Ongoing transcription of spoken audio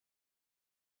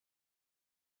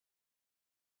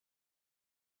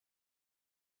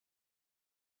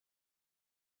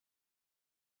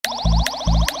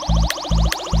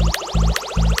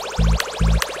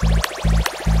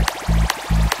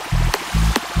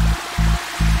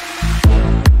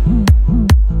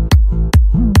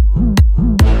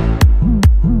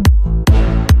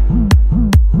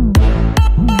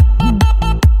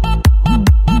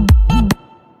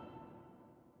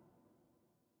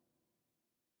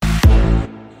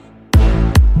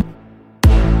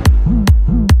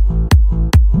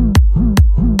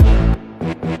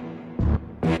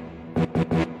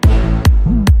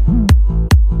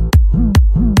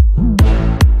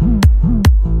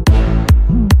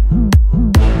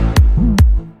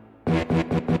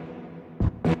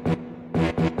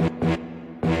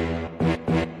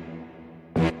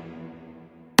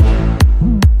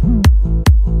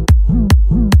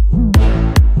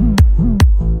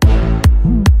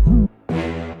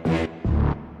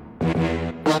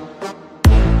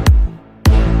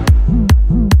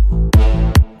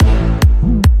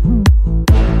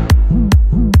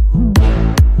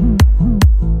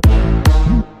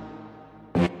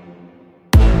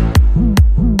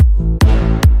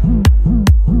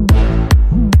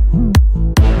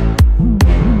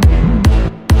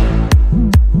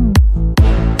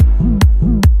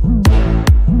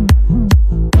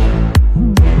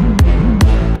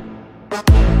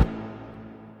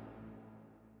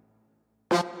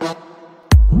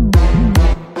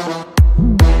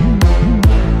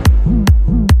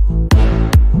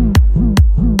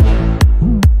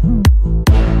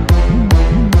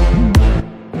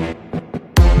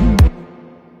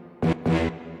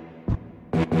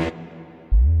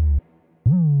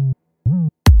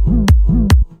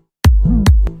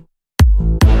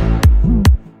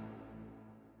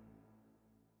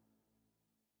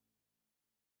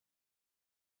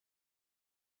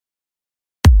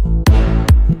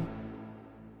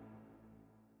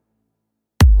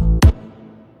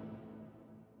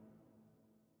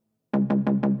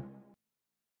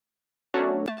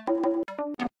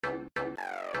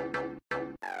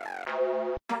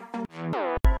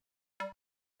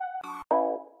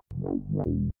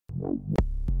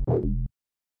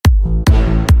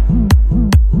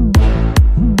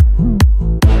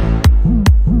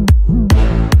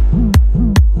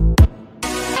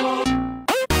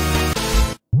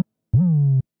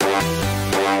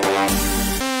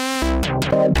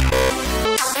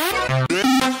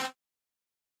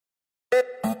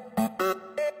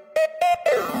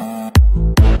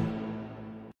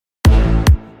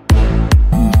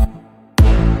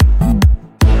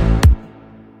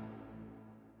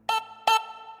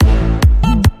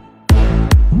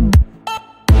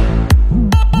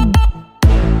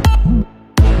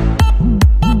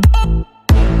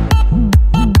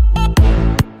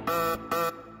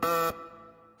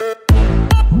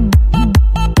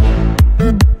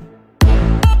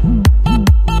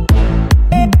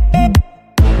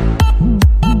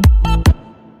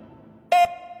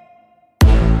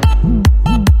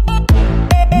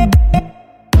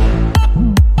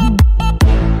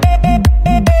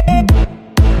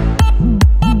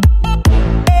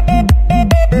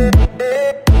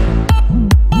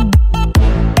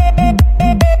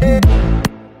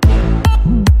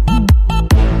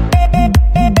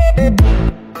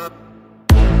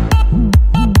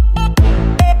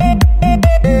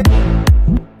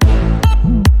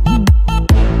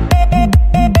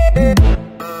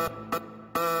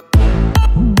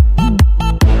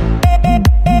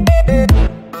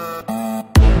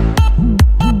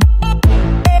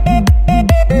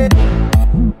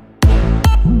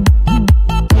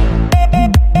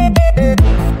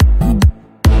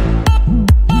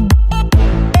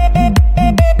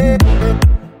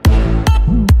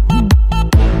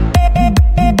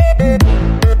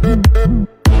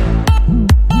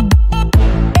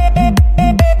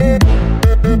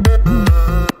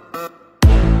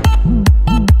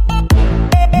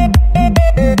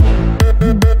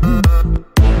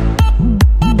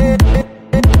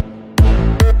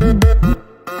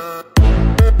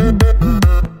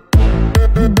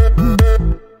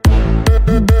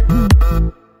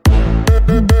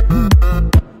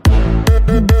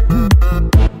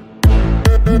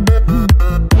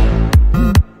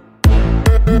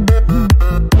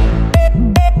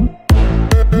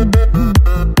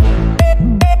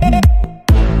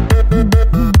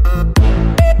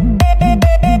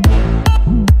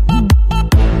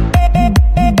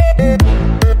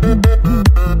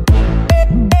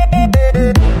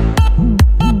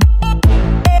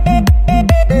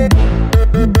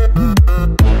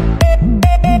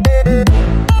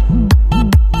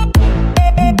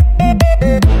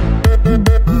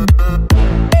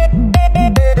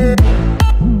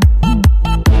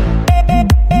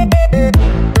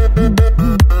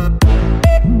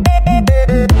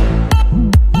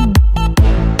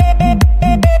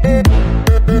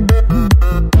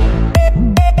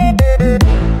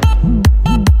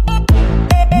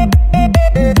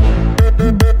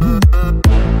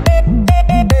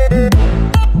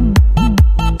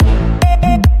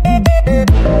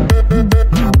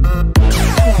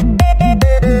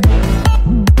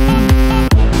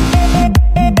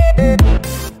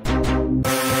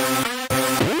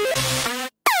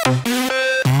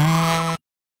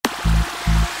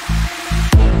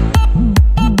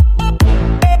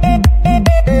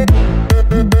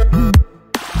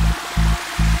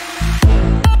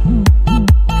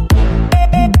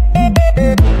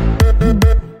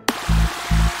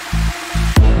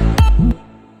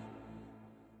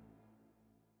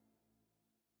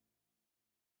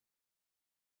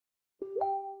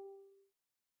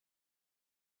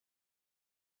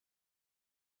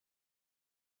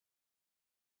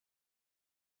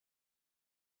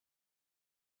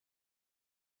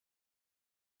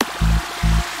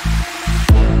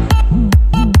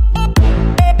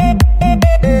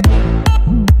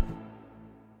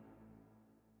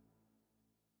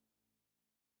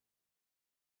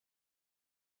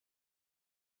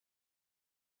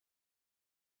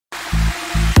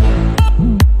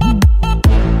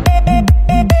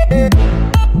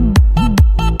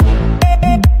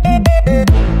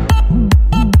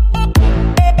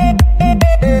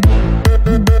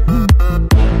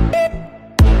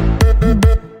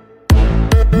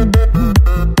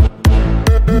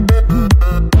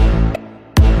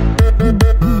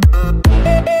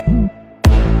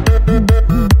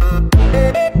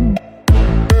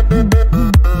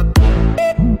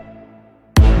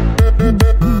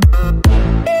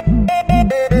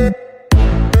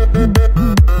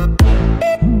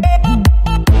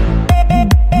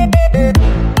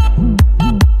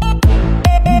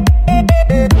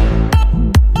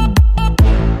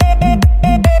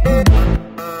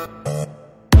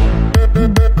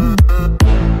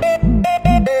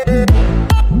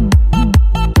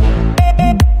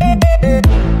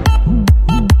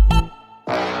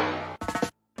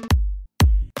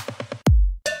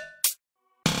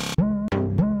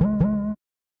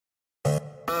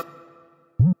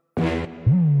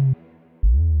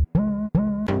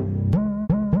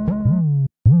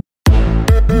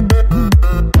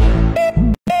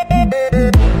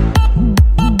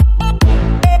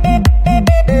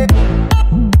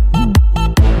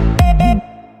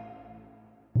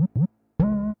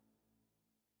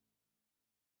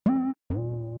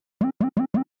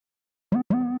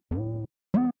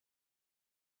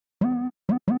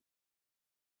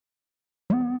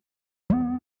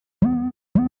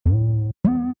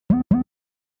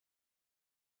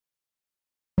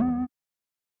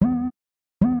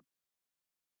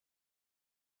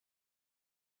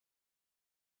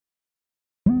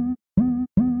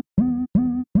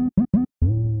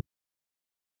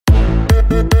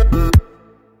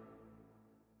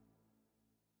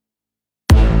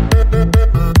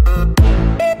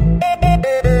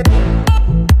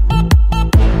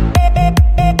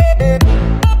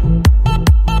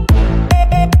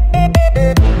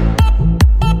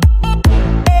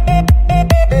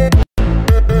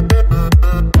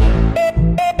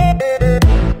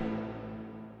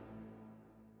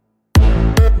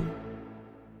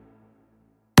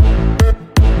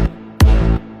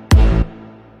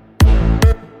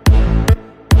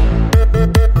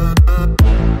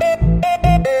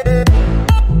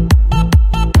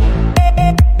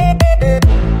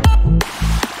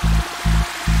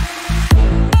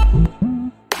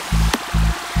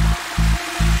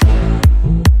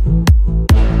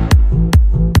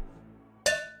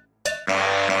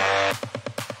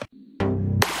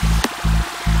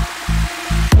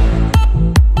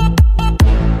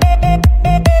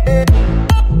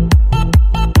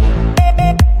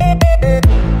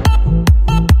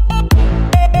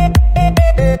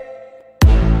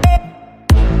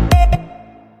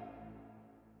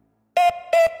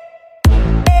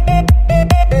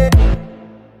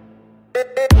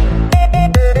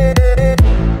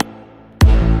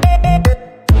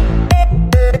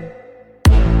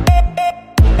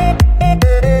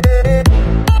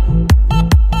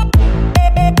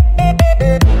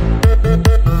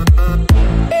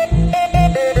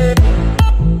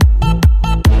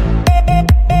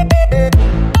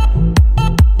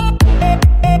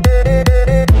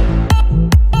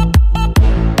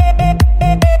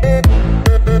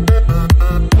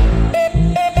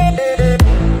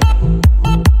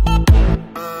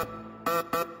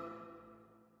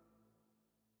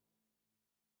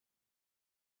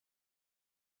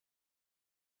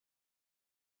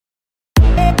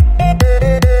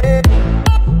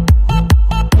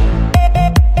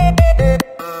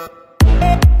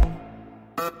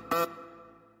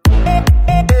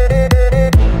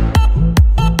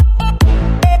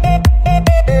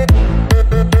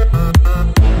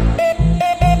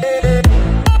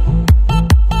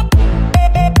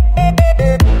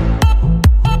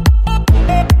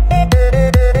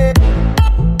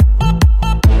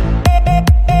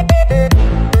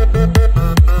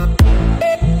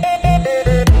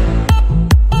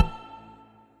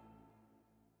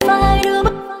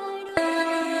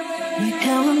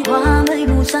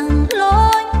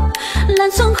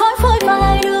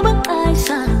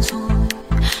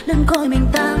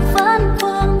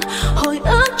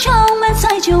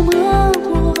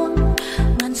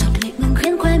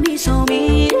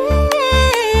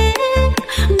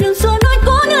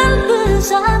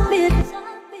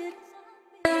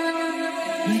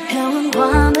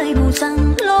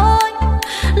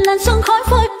làn sương khói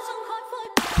phơi.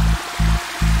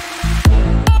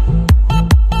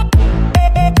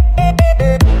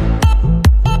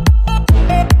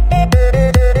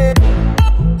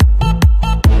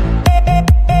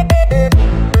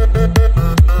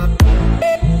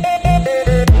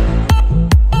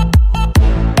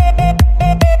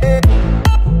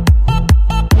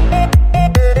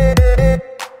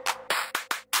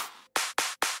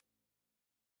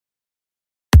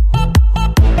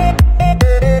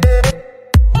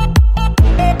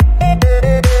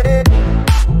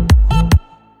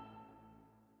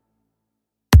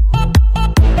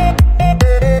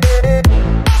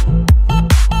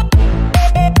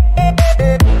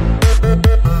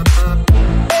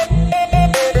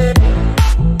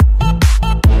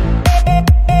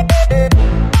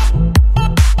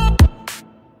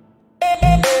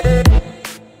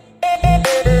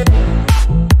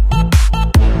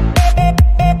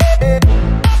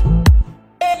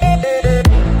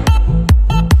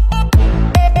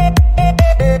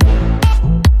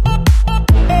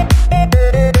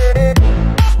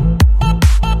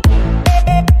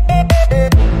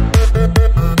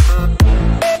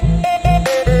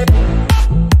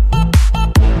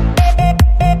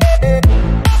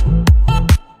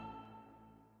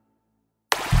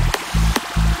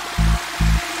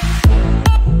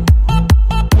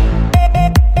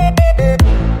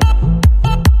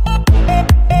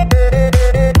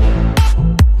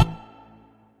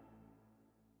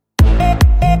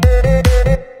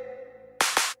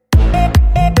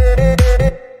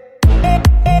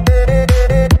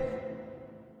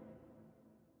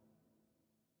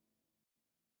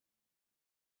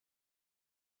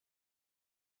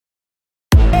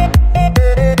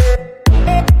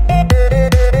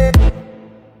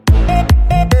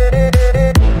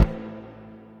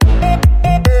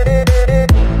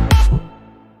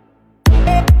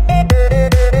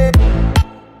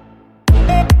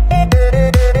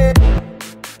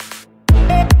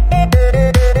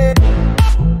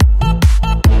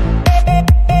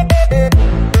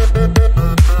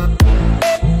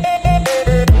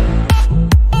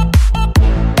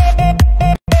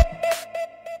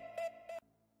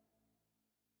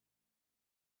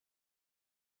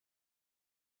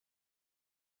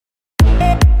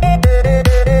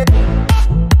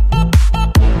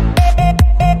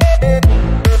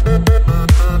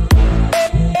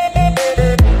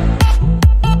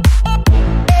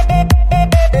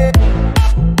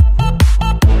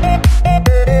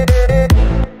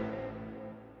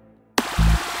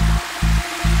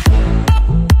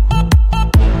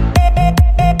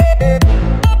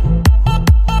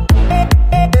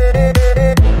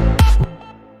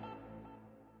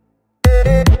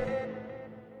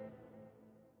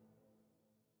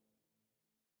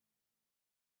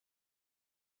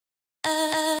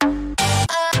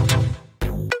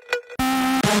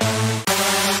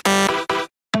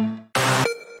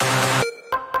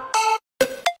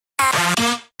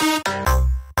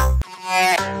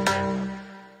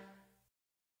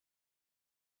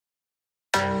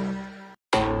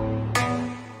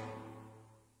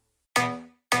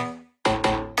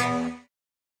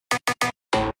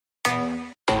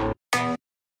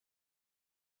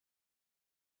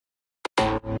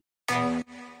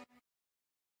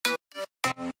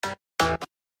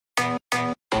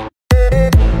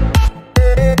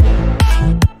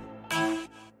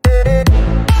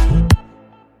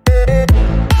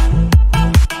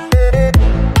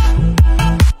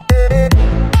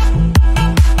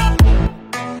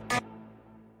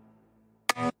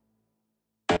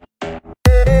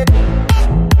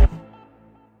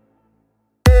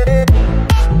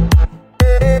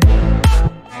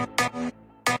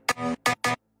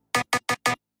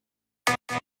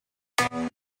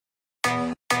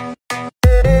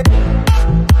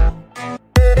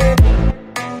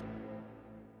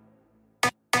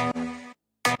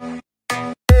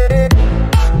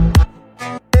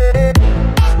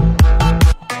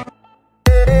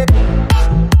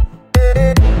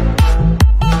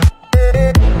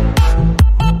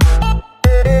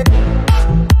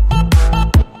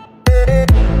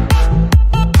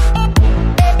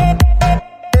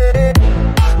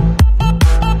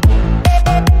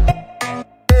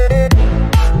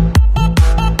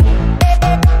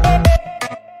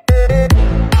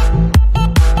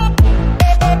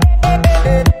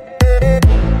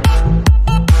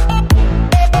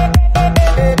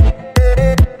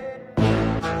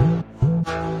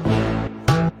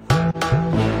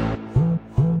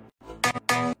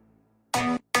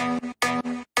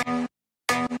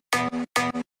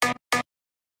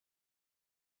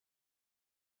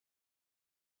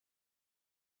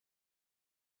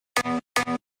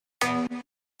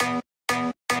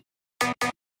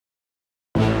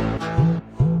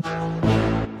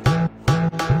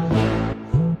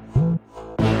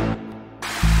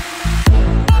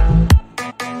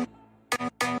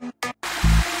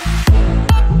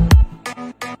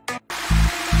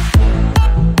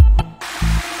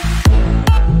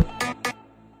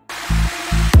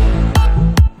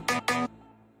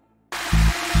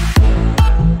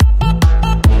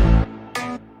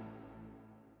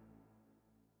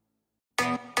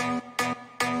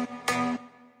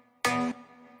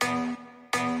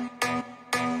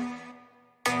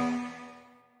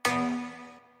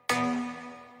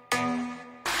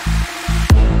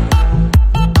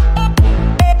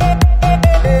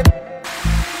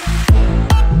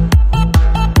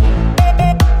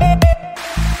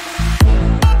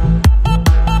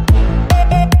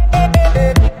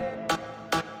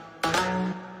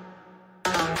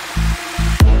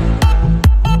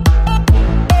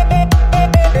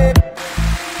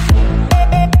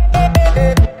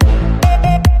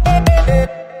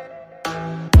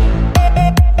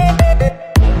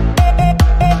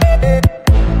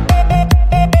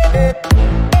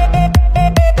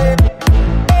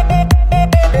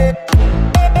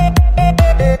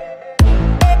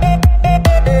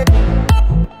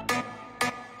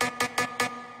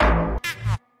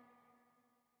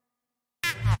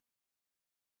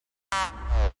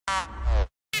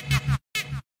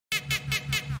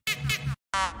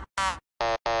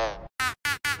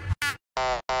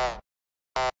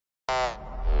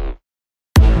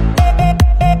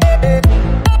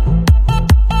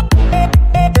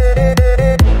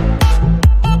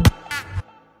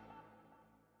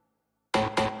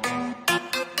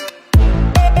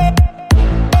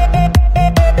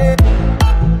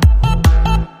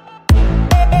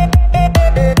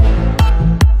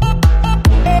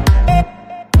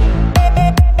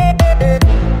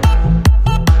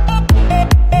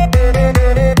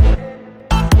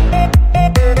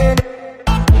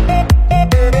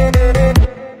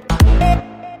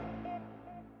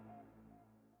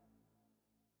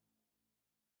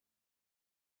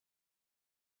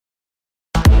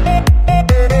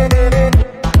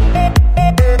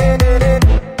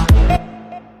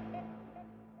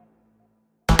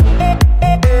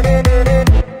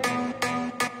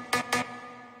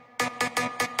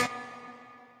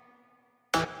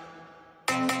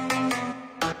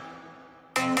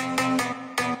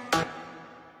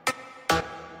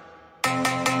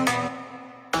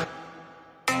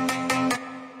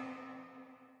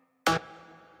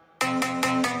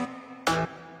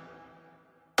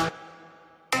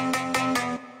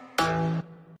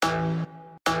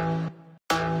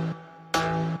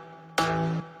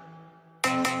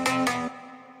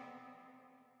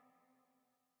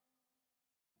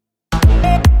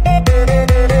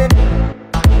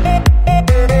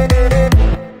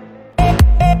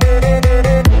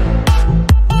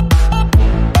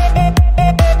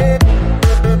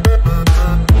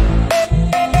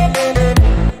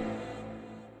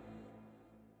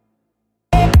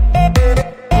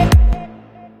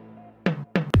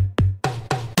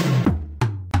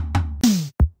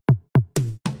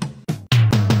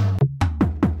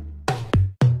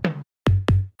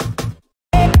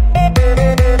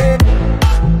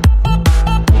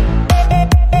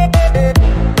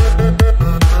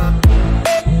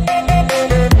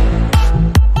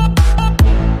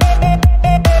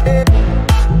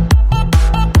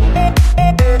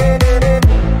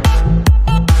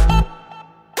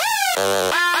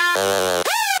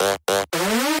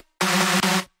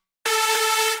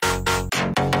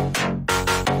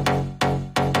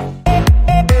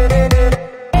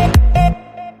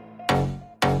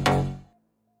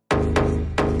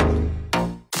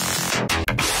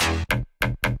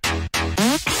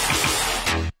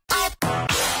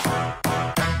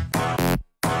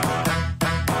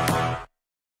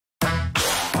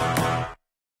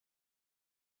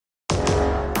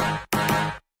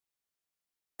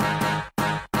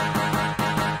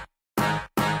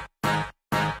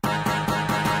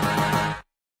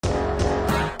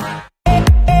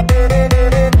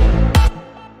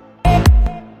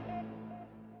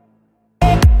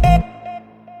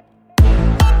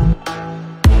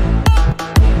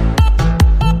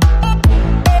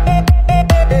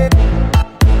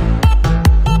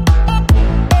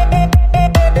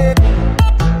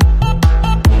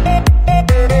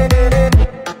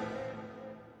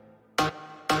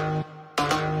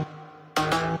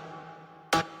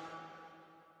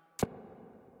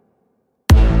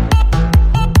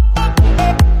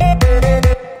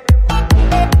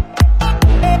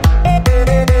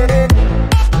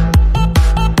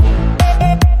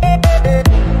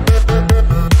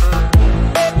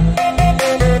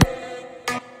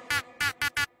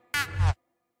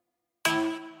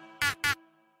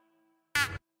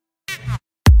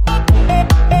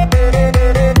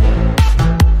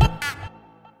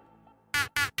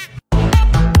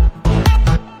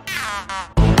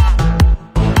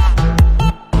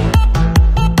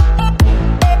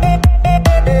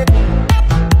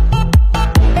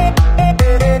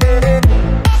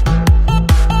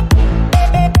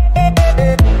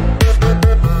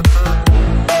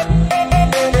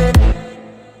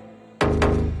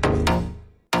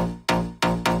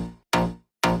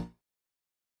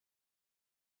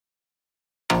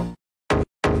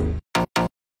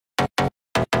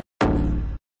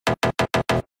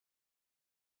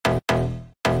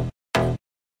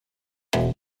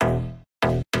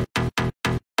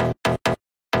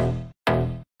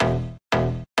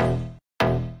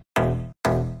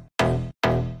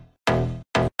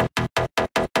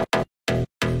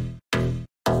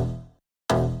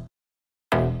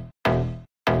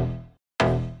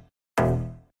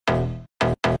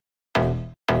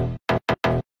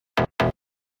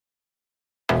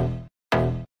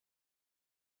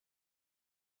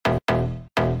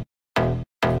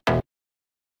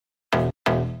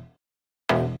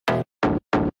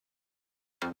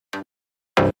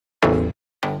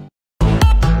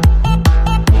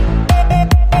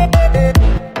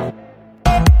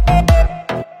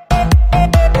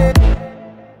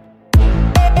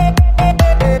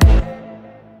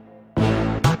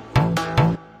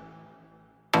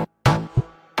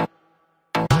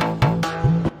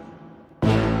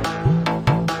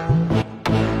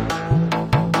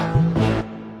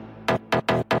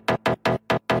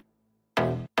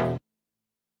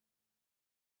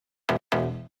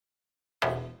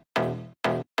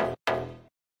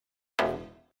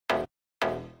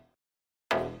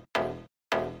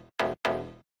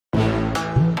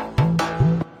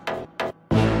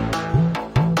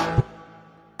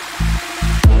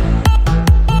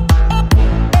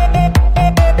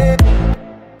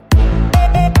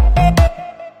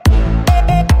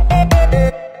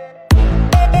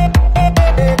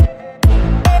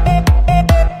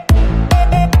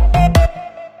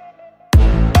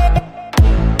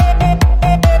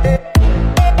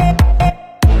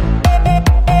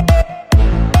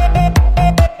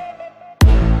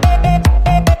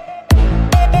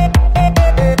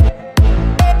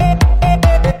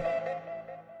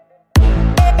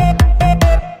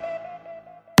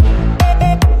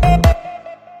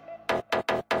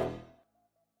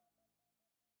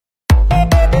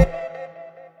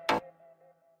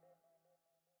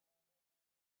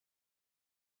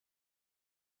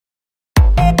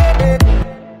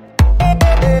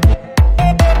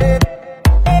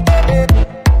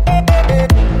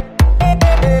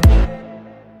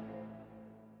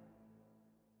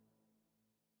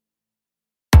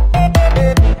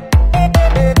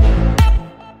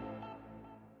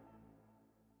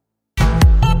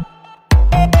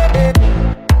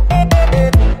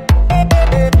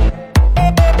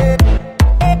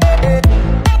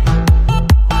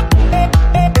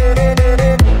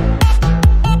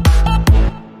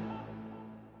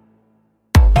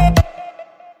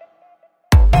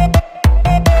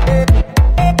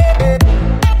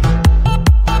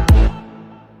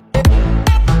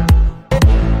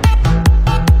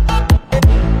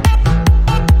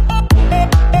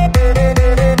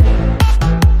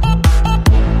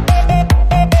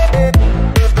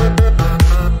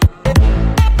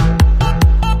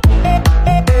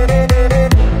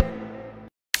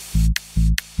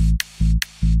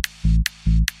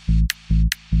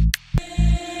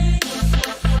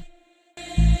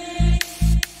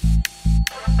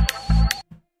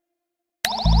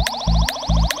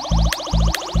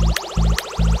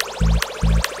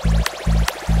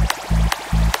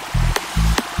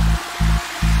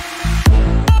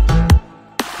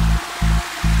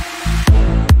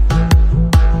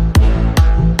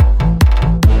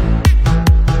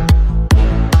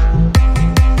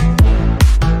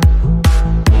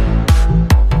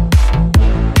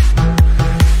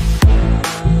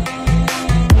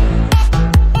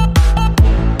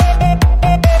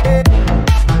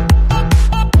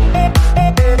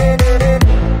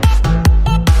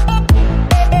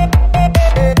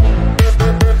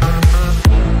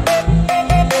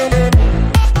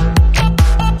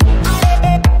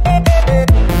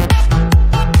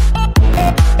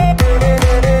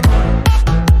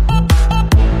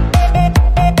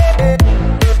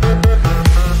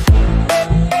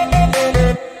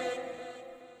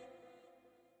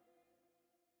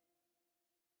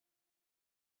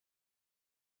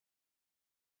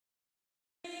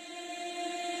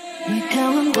 Người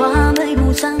theo hương hoa mây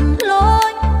mù răng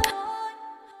lối,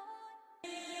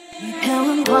 người theo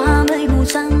hương hoa mây mù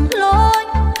răng lối.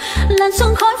 Làn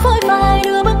sương khói phôi phai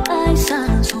đưa bước ai xa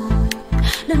rồi.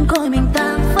 Đơn côi mình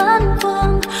ta vẫn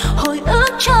vương, hồi ức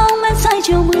trong men say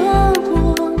chiều mưa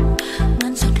buồn.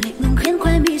 Ngàn giọt lệ ngừng khiến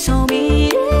khoe mi sầu bi.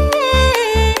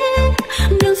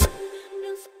 Người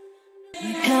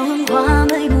theo hương hoa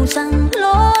mây mù răng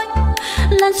lối.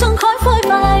 Làn sương khói phôi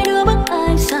phai đưa bước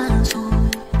ai xa rồi.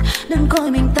 Đơn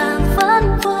côi mình ta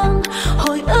vẫn vương,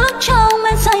 hồi ức trong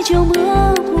men say chiều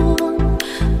mưa buồn.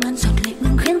 Ngàn giọt lệ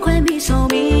ngừng khiến khoe mi sầu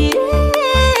bi.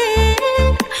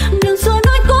 Đường xưa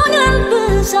nỗi cố nhân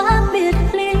vừa ra biệt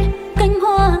ly, cánh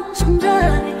hoa rụng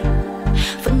rơi,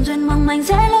 phận duyên mong manh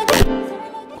rẽ lối.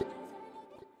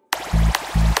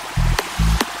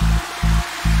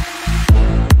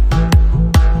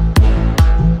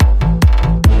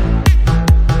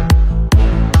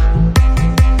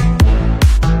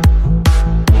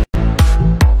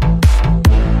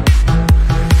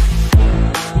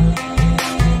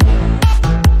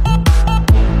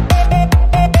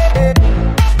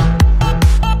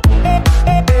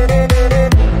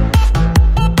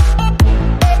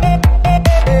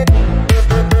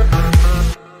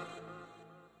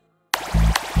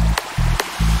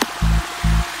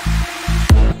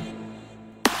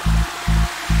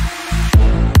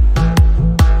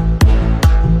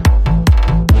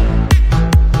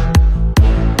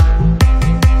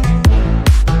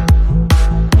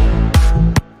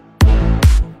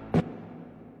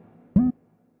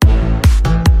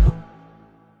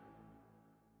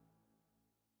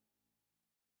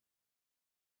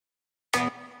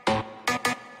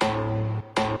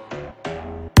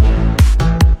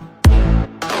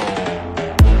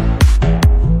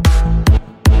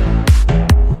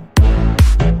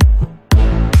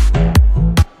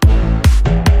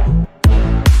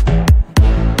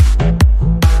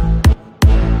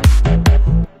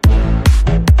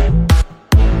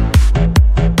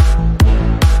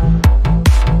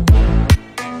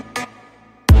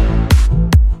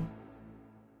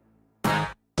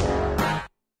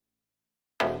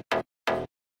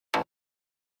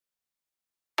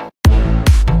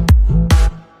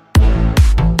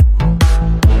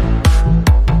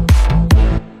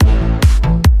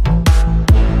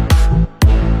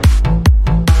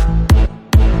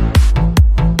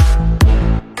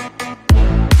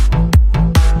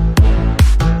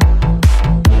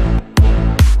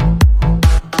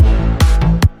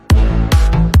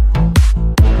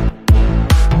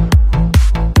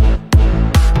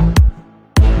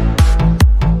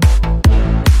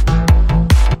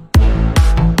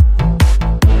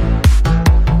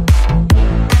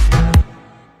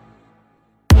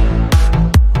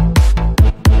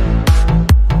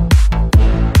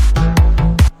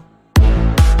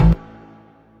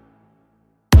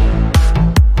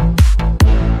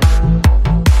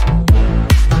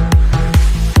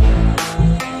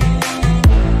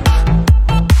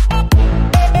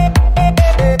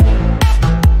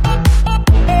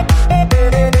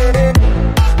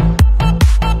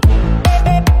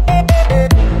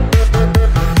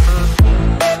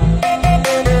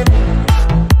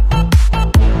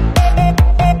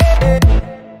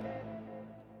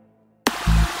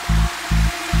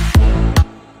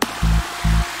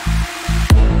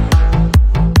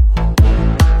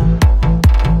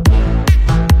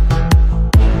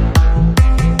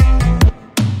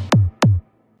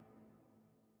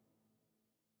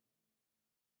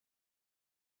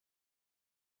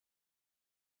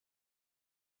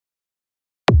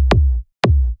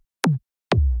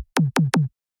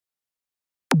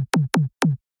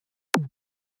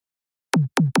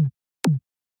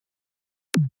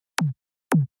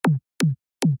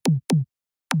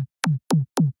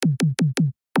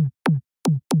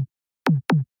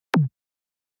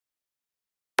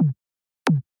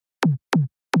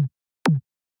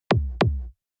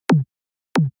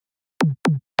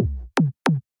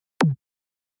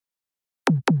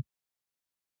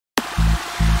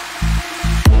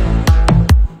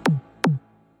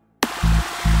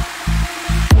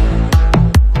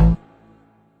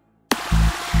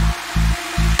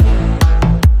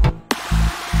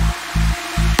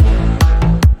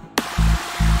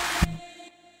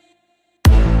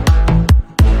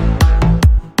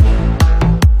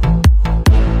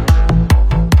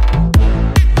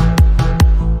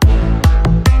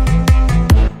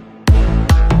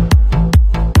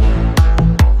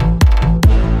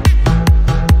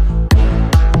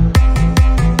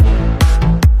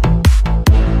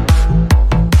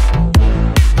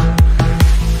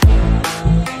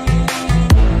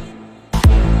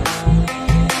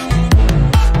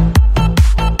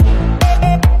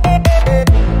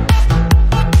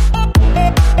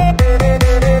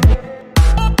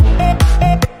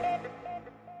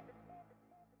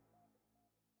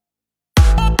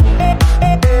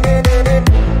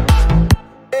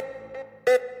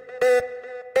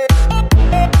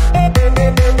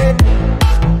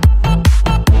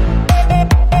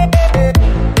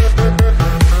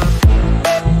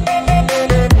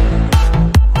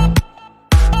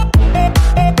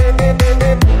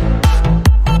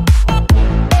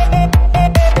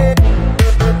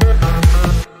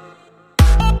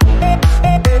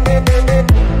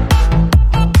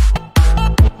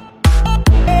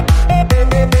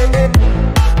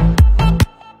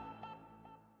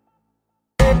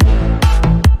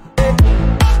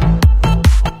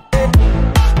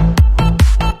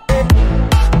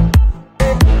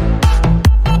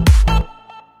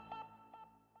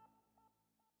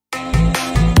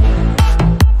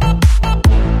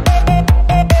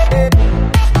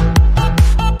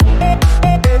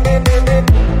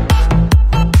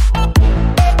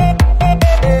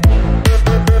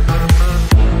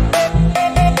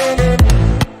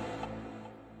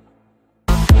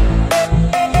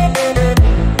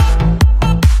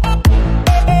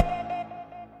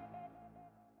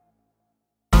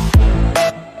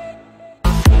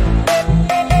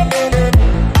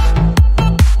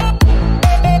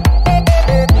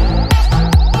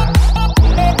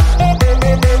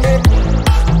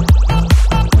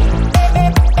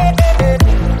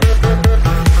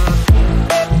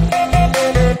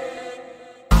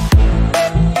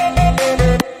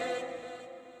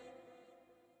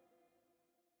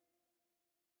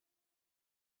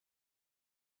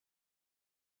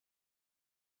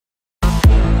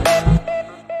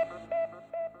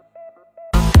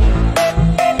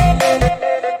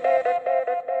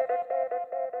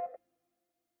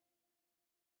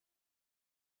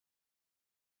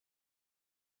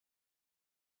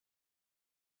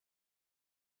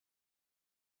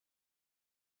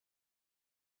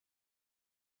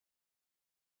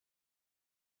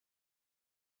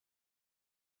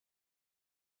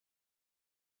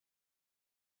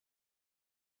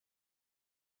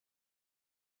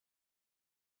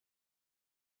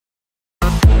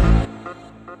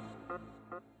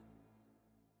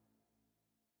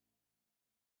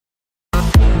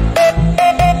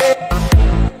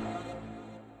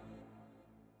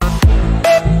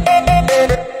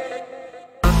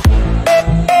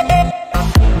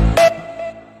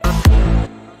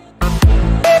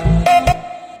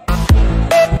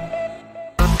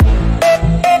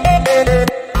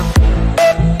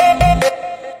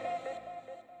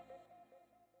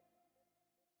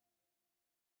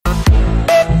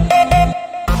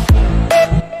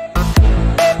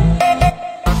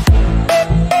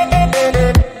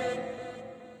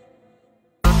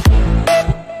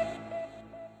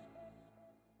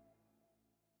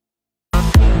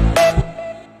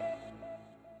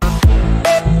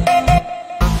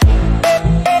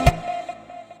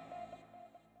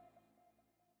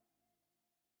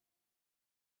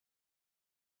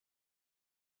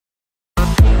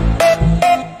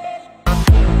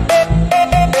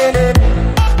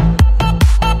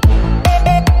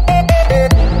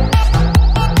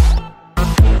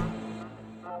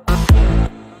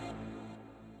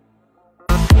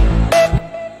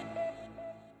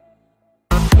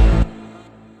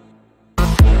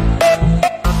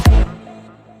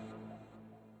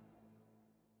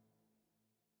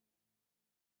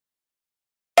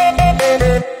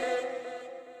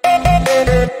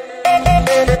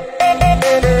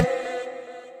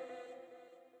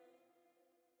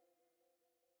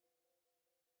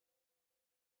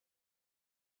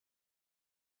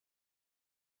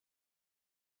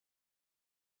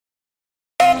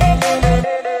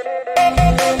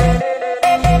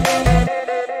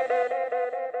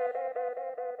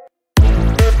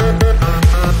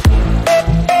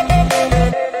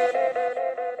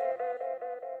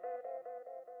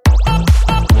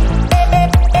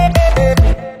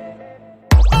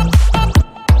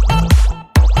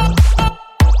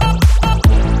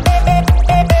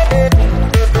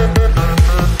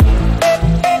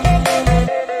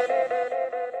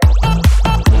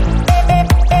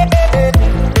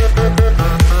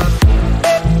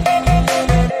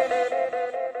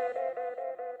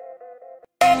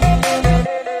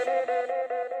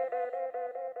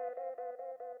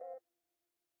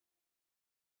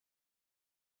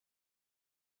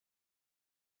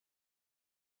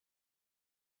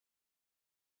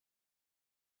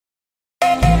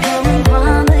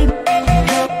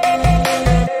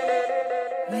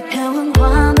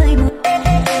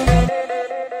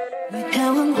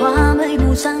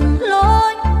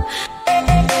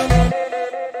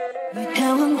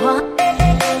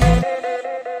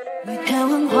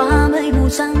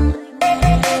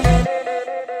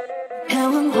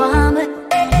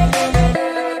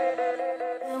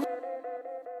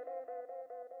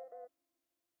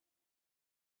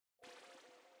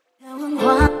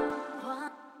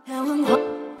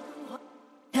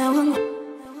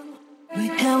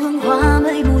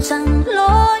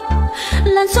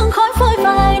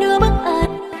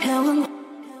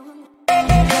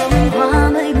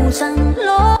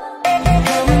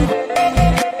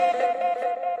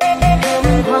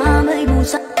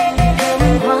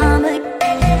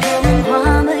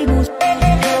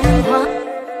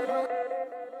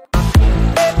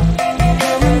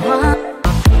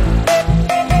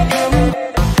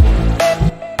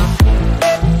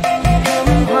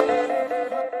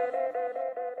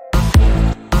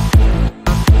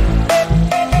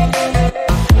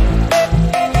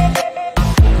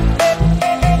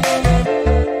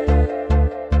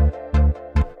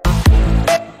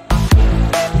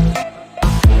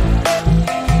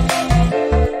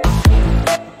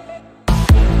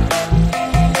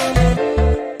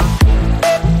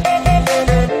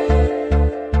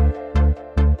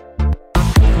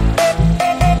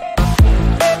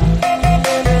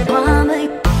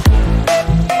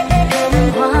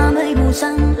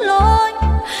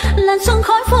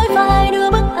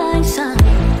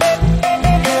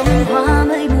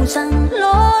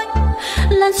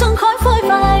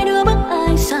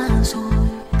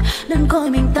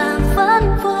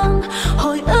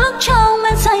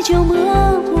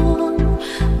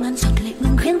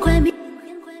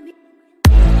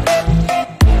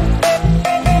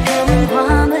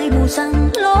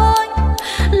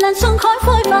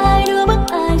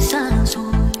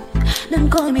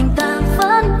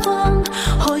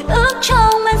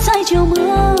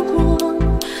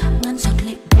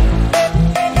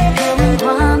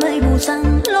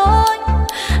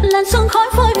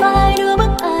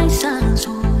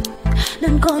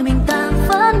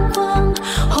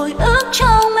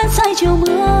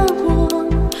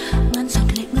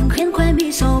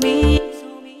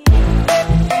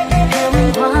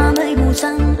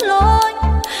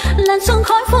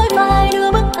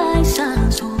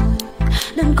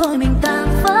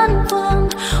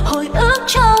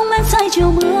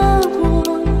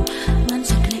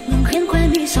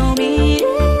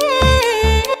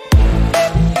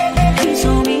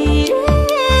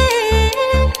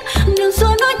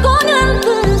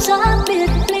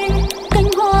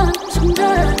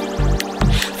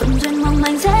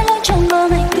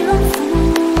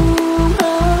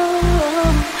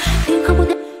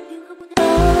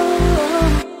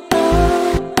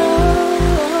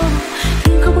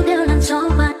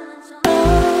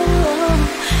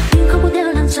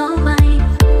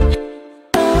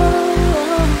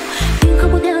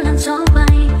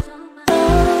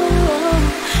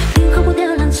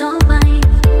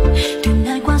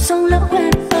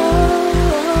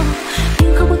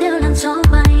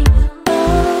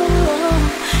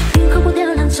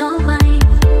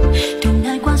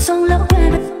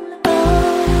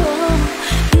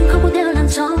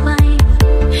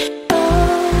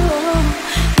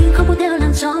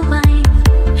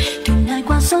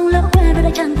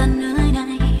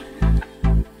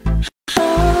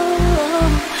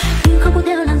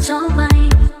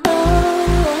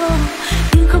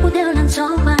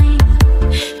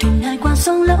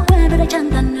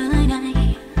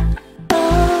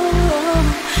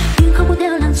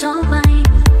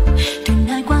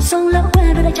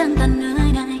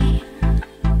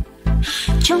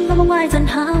 bóng ai dần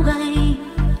hao gầy.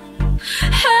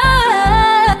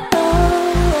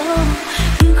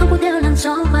 Nhưng không có theo làn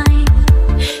gió bay,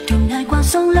 từng ngày qua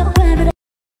sông lỡ quên rồi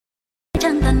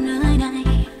chẳng tận nơi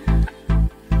này.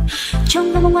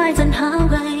 Trong bóng ai dần hao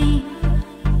gầy.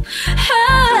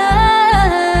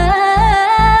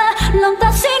 Lòng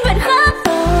ta xin nguyện khác.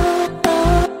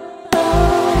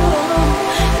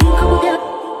 Nhưng không có theo.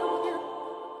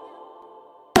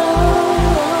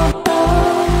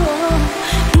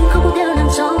 Nhưng không có theo làn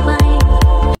gió bay.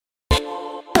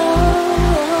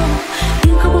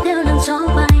 Nhưng không có theo làn gió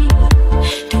bay.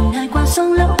 Từng ngày qua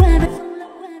sông lỡ quên rồi.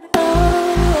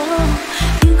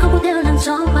 Nhưng không có theo làn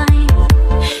gió bay.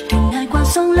 Từng ngày qua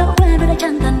sông lỡ quên rồi đã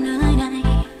chẳng tận nơi này.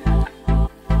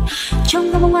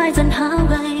 Trong bóng ai dần hao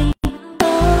gầy.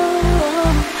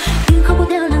 Nhưng không có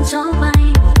theo làn gió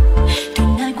bay.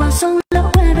 Từng ngày qua sông lỡ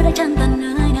quên rồi đã chẳng tận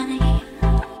nơi này.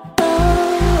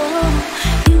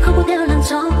 Nhưng không có theo làn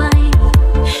gió bay.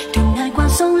 Từng ngày qua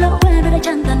sông lỡ quên rồi đã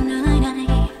chẳng tận nơi này.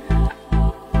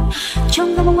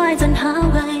 Trong bóng ai dần hao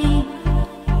gầy.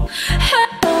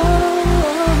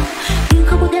 Nhưng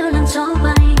không có theo làn gió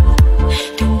bay.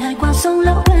 Từng ngày qua sông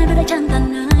lỡ quên rồi đã chẳng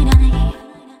tận nơi này.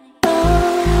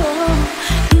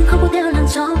 Nhưng không có theo làn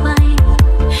gió bay.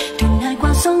 Từng ngày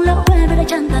qua sông lỡ quên rồi đã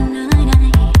chẳng tận nơi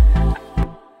này.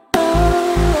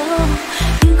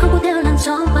 Nhưng không có theo làn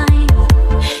gió bay.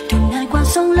 Từng ngày qua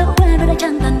sông lỡ quên rồi đã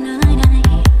chẳng tận nơi này.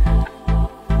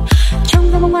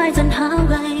 Trong bóng ai dần hao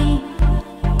gầy.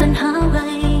 Dần hao gầy.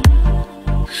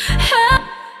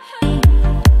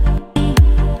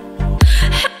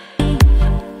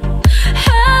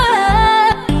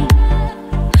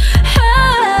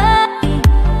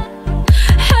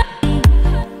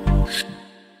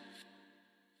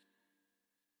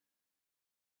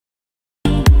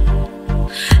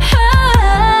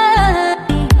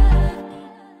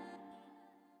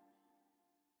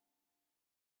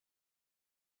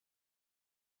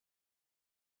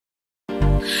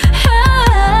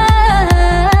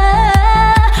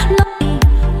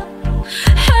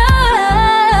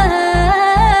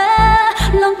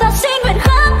 Lòng ta xin nguyện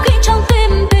khác khi trong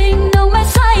tim tình nồng mê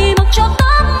say, mặc cho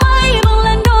tóc mây bừng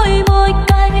lên đôi môi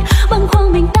cay. Bâng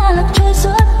khuâng mình ta lạc trôi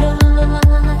giữa đời,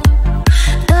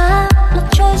 ta lạc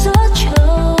trôi giữa trời.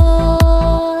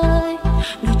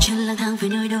 Đôi chân lang thang về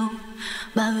nơi đâu,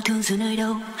 bao yêu thương giữa nơi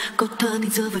đâu. Câu thơ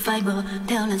tình xưa với phai mờ,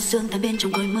 theo làn sương tan bên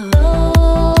trong cõi mơ.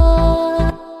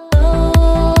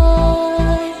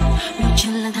 Đôi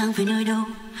chân lang thang về nơi đâu,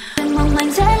 em mong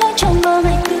anh dễ lối trong mơ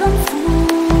ngày tương phù.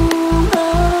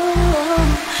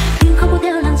 Nhưng không có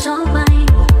theo làn gió bay.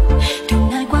 Từng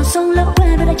ngày qua sông lỡ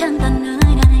quên rồi đã chẳng tận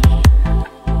nơi này.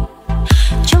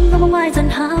 Trong bóng ai dần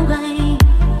hao gầy.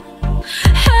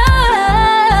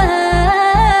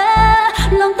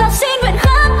 Lòng ta xin nguyện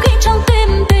khác khi trong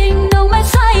tim tình nồng mê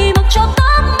say, mặc cho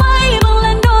tóc mây bừng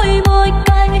lên đôi môi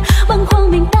cay. Bâng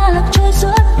khuâng mình ta lạc trôi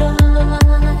giữa đời,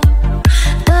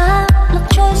 ta lạc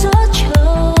trôi giữa trời.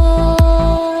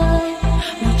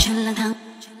 Đôi chân lang thang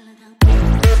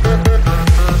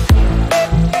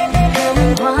theo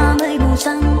bông hoa mây mù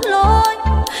răng lối,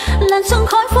 làn sương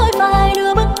khói phôi phai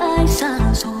đưa bước ai xa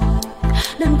rồi.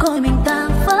 Đơn côi mình ta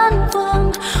vẫn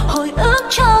vương, hồi ức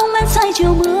trong men say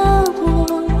chiều mưa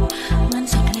buồn. Ngăn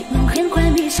giọt lệ ngừng khiến khoe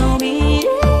mi sầu mi.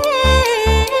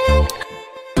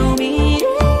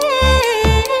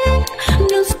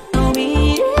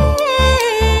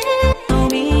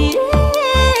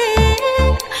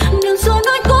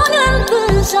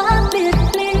 Giá biệt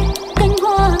ly cánh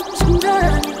hoa rụng rơi,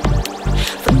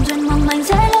 phần duyên mong manh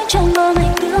dễ lối trong mơ ngày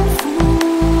tương phù.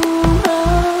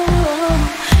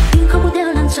 Nhưng không có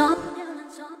theo làn gió.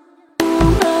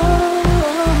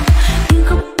 Nhưng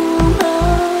không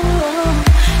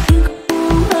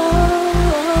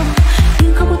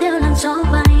có theo làn gió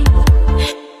bay.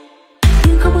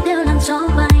 Nhưng không có theo làn gió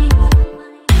bay.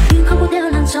 Nhưng không có theo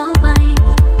làn gió bay.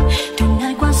 Từng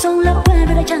ngày qua sông lỡ quên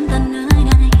rồi đã chẳng tận nơi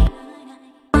này.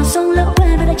 Sông lỡ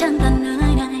quên rồi đã chẳng tận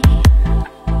nơi này.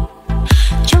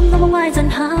 Trong bóng ai dần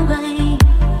hao gầy.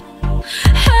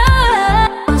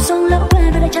 Sông lỡ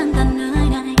quên rồi đã chẳng tận nơi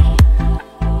này.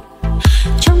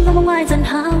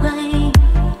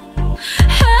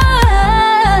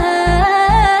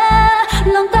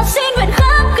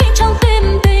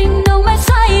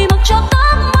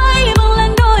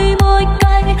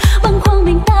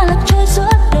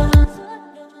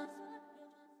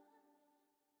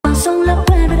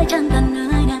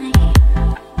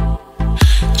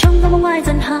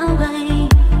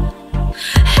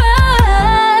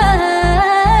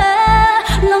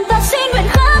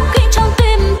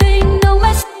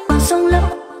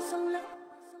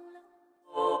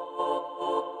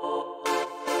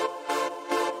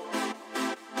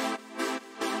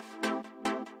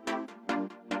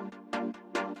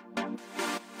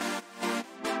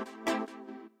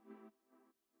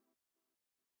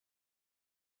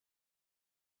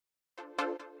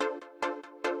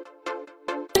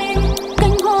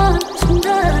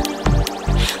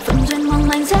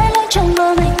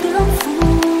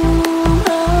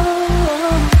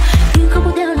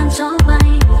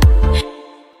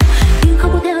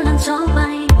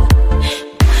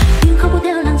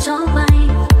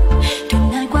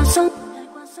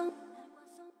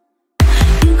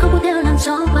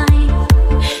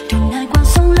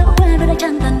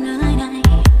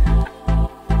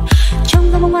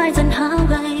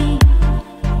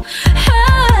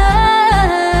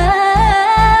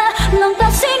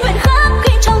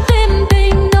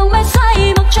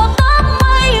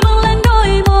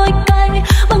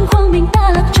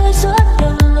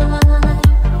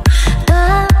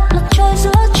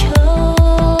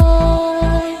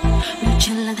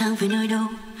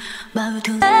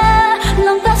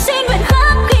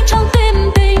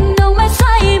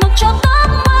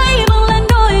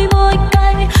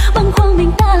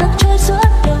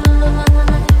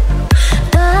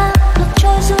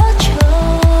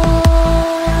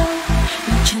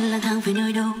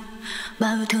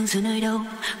 giờ nơi đâu,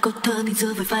 câu thơ tình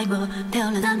xưa với phai mờ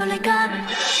theo lời gian vào lời ca.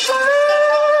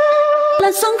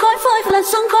 Làn sóng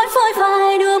khói phôi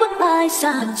phai đưa bước ai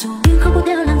xa rồi, nhưng không có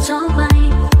theo làn gió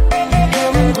bay.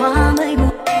 Hoa mây mù,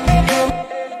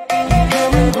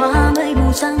 hoa mây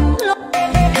mù răng lối.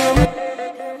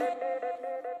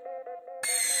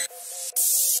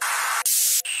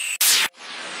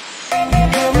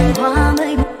 Hoa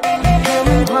mây mù,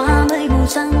 hoa mây mù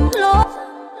răng lối.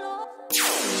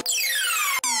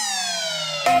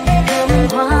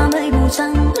 Hoa mây mù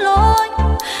răng lối,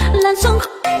 làn sóng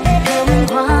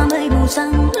hoa mây mù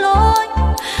răng lối,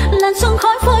 làn sóng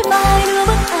khói phôi phai đưa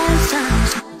bước ai xa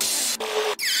rồi.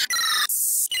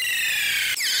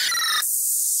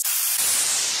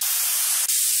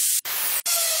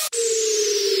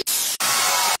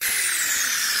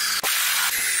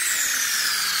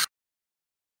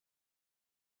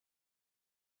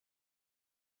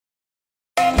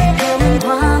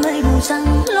 Hoa mây mù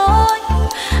răng lối,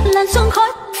 làn sóng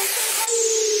khói.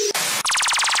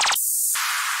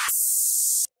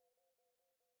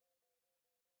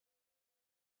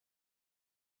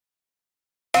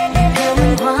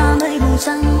 Hoa mây mù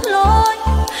răng lối,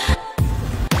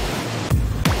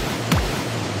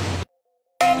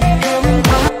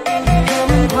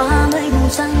 hoa mây mù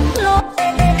răng lối,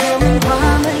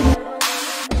 hoa mây mù.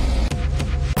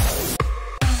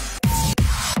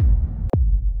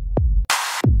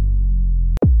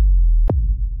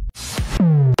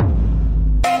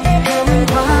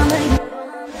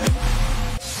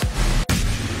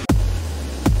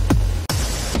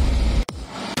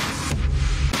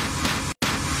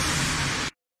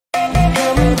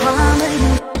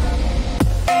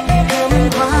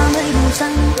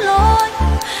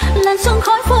 Làn sóng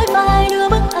khói phôi phai đưa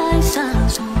bước ai xa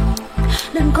rồi,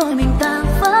 đơn côi mình ta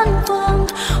vẫn vương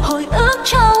hồi ức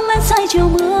trong men say chiều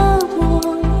mưa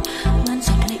buồn. Ngàn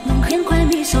giọt lệ ngừng khiến quên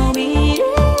đi sầu bi,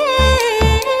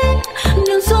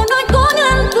 nhưng rồi nói cố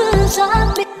nhân từ xa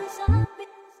biệt.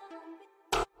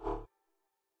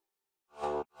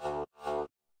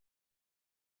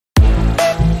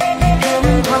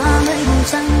 Hoa mây mù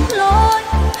răng lối,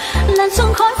 làn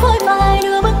sóng khói phôi phai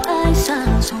đưa bước ai xa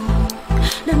rồi,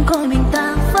 đơn côi mình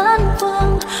ta vẫn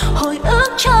vương hồi ức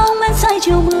trong men say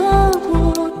chiều mưa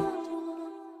buồn.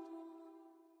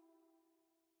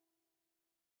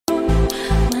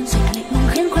 Ngàn giọt lệ ngừng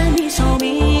khiến quên đi sầu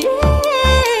bi,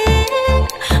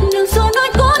 nhưng rồi nói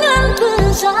cố nhân từ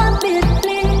xa biệt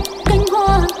ly. Cánh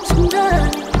hoa rụng rơi,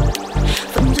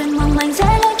 phần duyên mong manh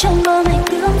rẽ lối trong mơ ngày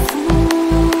tương phù.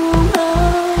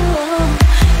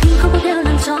 Nhưng không có theo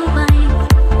làn gió bay,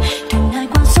 thuyền ai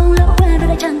qua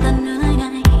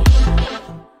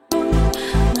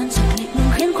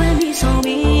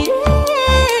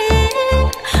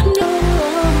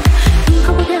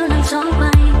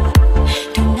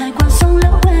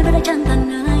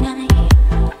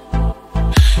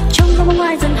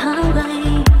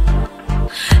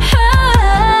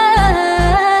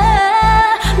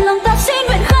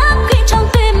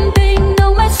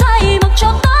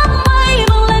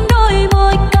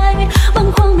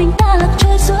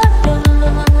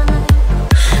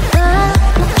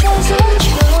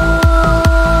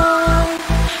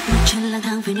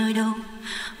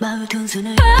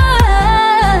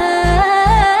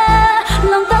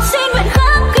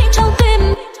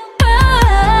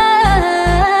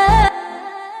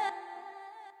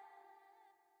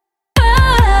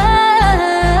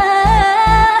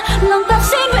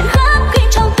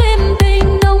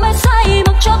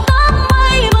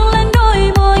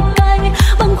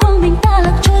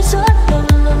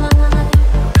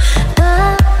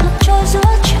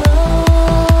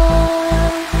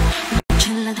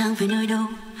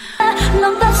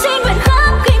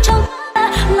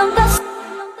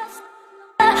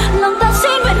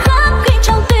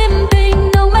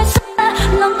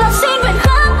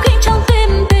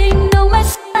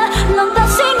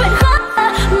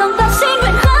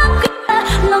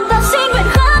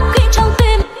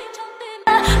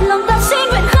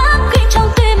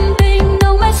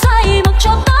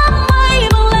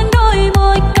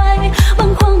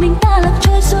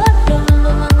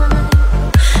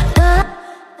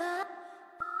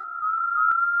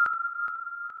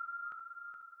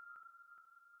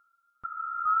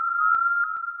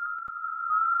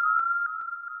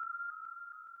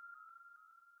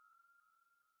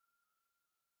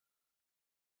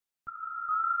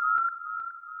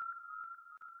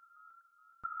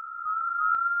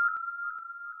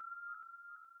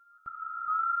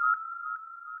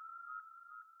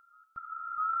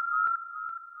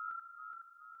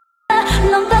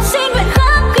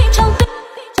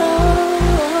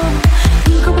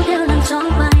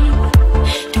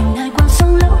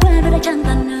tràn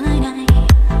tàn nơi này.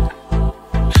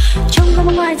 Trong có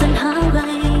bóng ai dần hao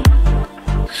gầy.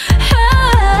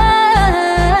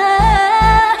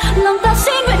 Lòng ta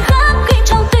xin nguyện khắc ghi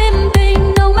trong tim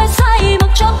tình nồng mây say mặc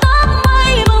cho tóc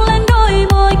mây bừng lên đôi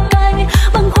môi cay.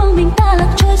 Bâng khuâng mình ta lạc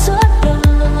trôi giữa đời,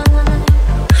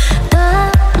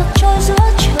 ta lạc trôi giữa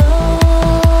trời.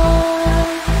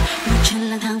 Một chân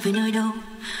lang thang về nơi đâu,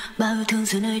 bao yêu thương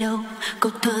giữa nơi đâu,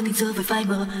 câu thơ tình rơi với phai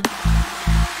mờ.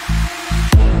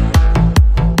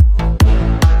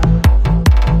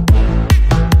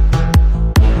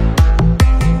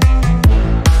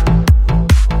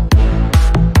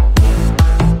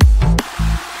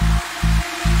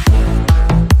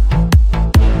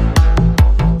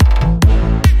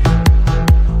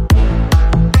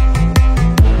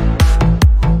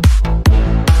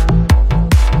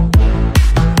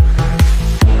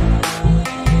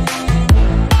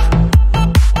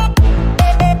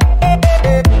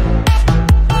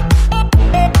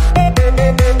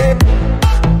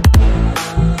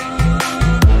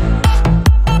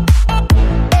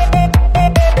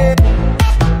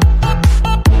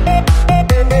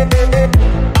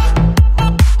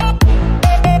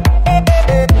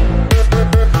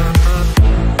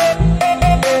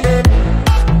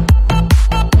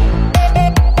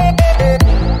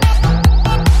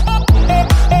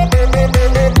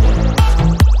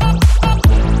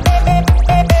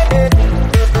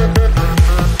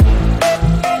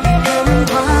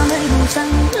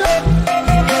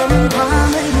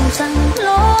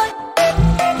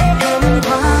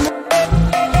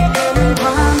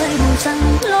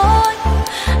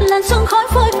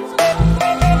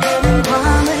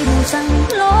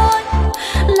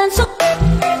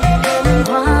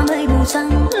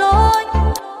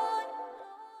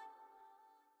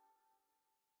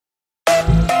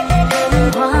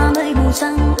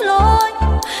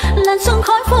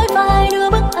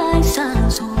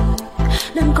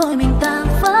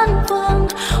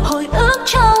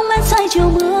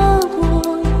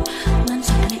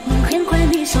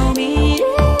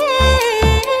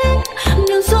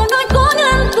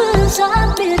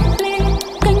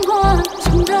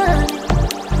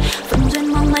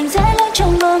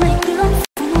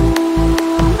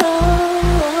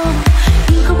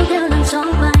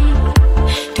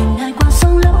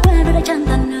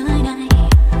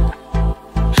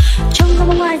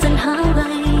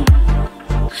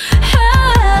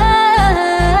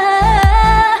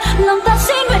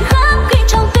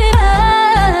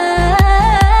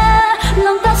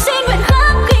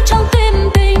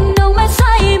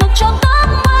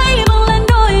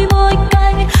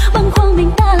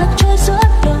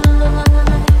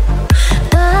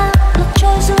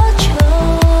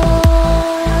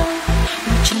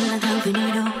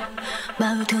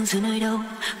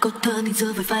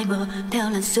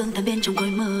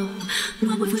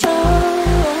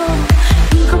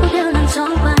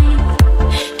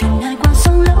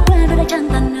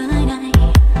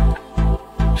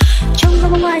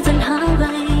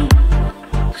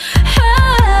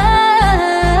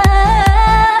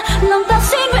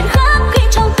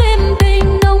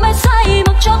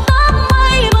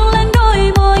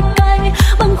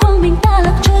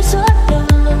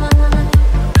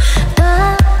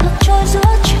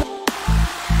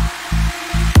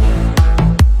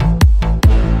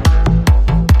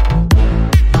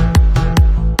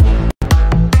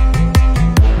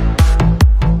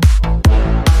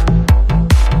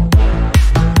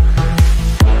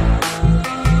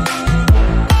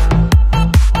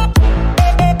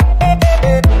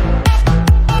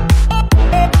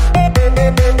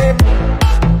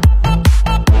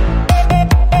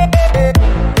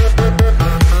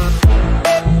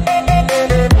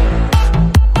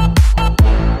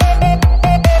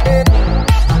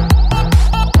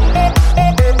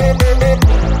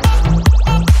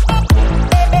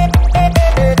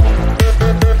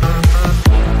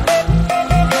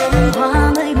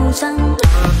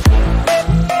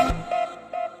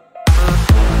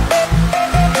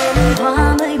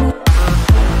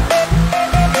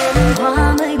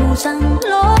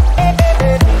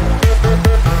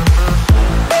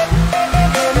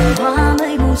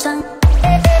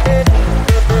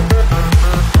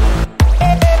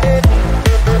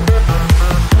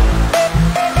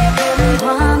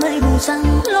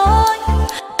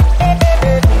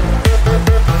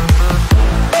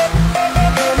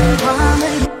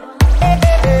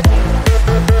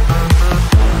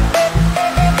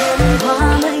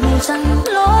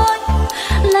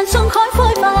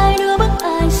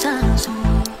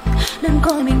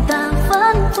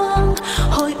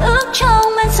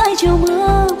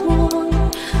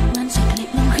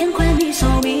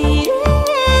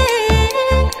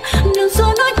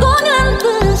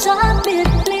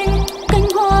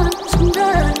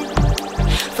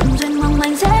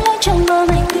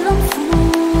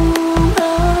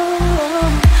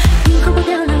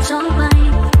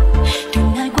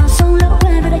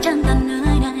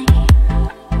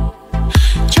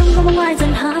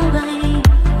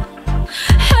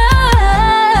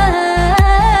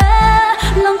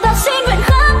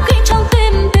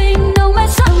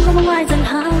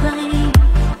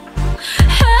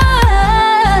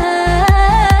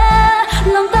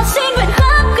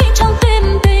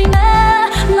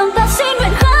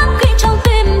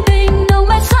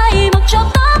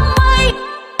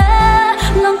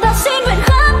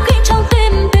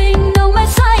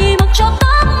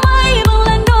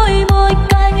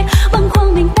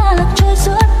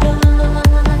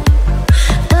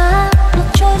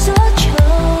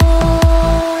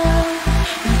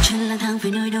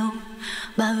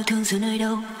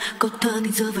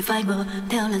 phai bờ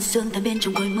theo làn sương tan bên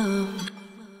trong cõi mơ.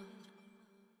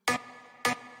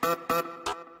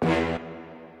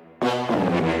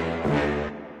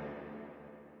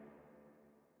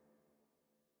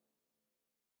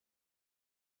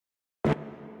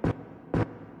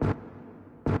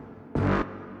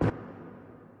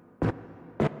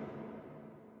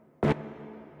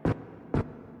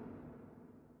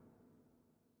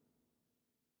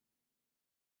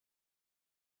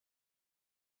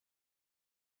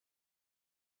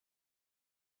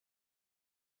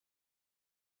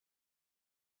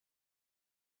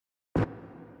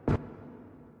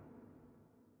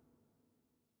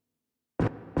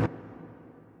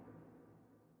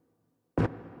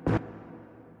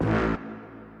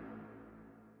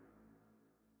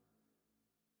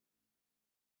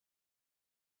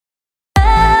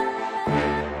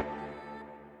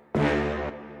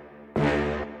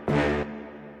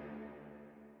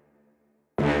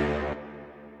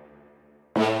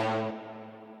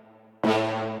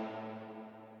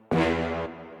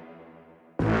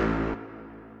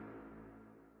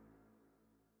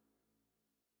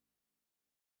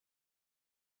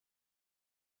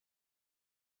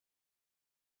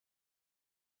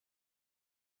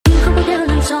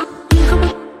 Gió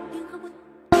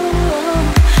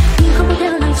nhưng không có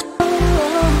theo lời gió,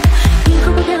 nhưng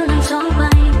không có theo lời gió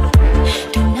bay.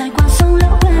 Từ nay qua sông lỡ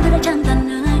quê với đã chân tàn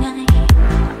nơi này,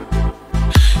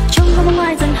 trông có bóng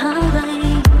ai dần hao gầy.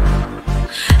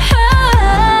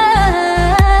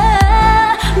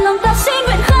 Lòng ta xin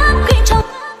nguyện khắc ghi trong,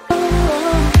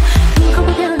 nhưng không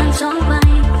có theo lời gió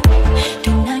bay.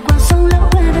 Từ nay qua sông lỡ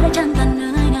quê với đã chân tàn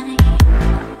nơi này,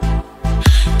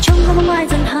 trông có bóng ai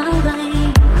dần hao gầy.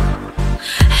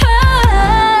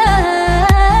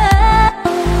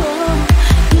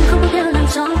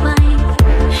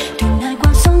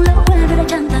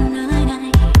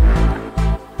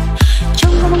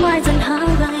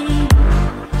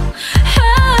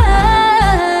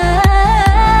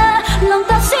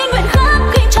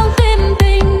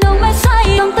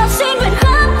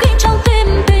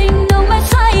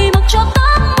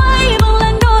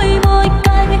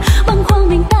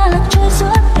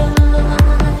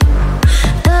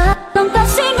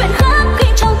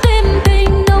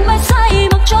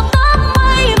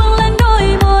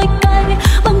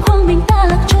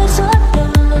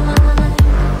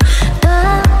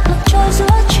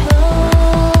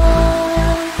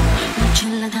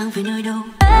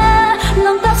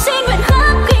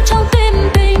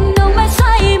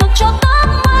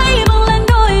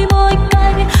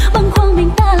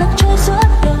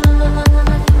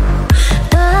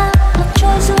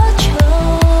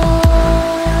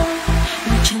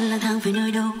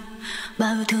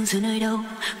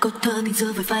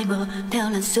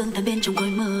 Sương tan bên trong cõi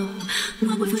mơ,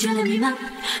 mưa buổi vui chưa làm mí mắt,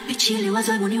 biết chia liều hoa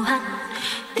rơi muốn yêu hát.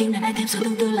 Tiếng đàn ai thêm sự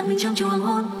tương tư lặng mình trong chiều hoàng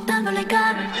hôn, tan vào lời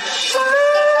ca.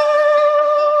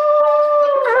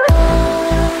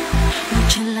 Một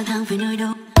chân lang thang về nơi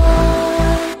đâu,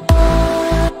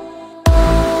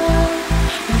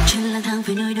 một chân lang thang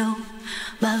về nơi đâu,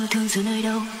 bao yêu thương giờ nơi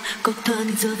đâu. Câu thơ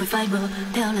tình rơi với phai bờ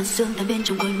theo làn sương tan bên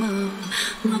trong cõi mơ,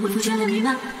 mưa buổi vui chưa làm mí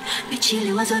mắt, biết chia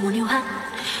liều hoa rơi muốn yêu hát.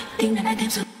 Tiếng đàn ai thêm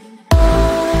sự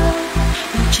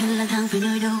chân lang thang về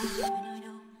nơi đâu,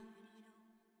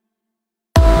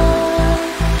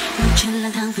 một chân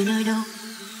lang thang về nơi đâu,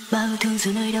 bao yêu thương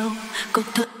giờ nơi đâu. Câu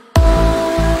thơ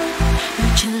một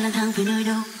chân lang thang về nơi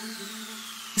đâu,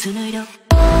 giờ nơi đâu,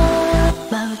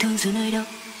 bao yêu thương giờ nơi đâu.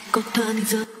 Câu thơ tình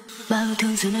rơi, bao yêu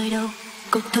thương giờ nơi đâu.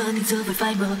 Câu thơ tình rơi với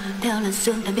phai bờ theo làn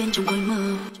sương tan bên trong cõi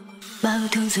mơ, bao yêu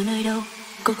thương giờ nơi đâu.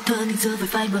 Câu thơ tình rơi với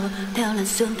phai bờ theo làn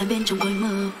sương tan bên trong cõi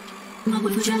mơ, mưa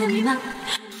buổi vui chưa làm mí mắt,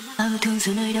 bao yêu thương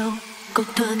giờ nơi đâu. Câu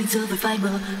thơ tình rơi với phai bờ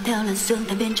theo làn sương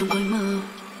tan bên trong cõi mơ,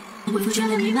 buổi vui chưa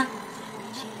làm mí mắt,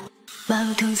 bao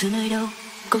yêu thương giờ nơi đâu.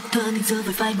 Câu thơ tình rơi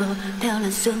với phai bờ theo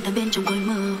làn sương tan bên trong cõi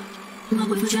mơ, mưa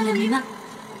buổi vui chưa làm mí mắt,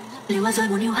 liều hoa rơi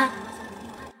muốn yêu hát.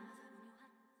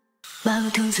 Bao yêu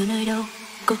thương giờ nơi đâu.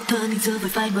 Câu thơ tình rơi với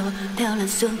phai bờ theo làn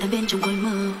sương tan bên trong cõi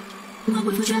mơ, mưa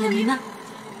buổi vui chưa làm mí mắt,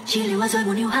 chia liều hoa rơi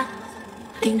muốn yêu hát.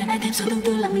 Tiếng đàn ai thêm sự tương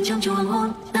tư lặng mình trong chiều hoàng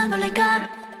hôn, tan vào lời ca.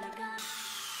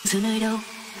 Giờ nơi đâu,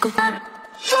 câu ta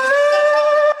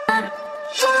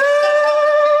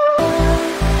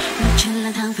một chân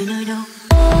lang thang về nơi đâu,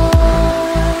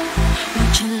 một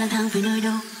chân lang thang về nơi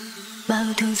đâu, bao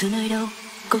yêu thương giờ nơi đâu.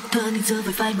 Câu thơ tình rơi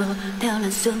với phai bờ theo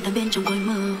làn sương tan bên trong cõi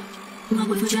mơ, mưa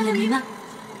buổi vui chưa làm mí mắt,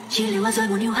 chia liều hoa rơi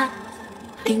muốn yêu hát.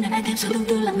 Tiếng đàn ai thêm sự tương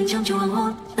tư lặng mình trong chiều hoàng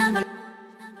hôn, tan vào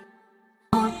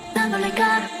lời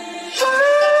ca.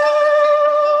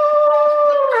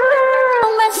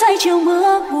 Say chiều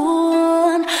mưa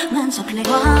buồn ngàn giọt lệ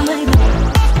hoa mây buồn,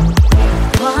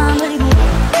 hoa mây buồn.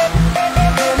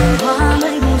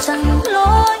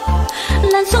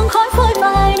 sương khói phôi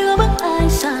phai đưa bước ai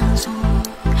xa rồi.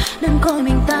 Đơn côi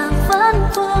mình ta vẫn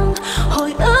vương,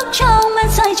 hồi ức trong men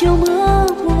say chiều mưa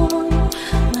buồn.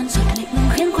 Ngàn giọt lệ ngừng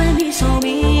khiến khoe mi sầu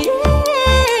bi.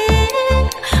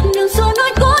 Đường xưa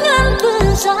nỗi cố nhân từ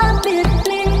giá biệt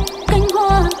ly, cánh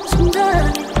hoa rụng rơi.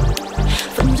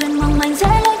 Phận duyên mong manh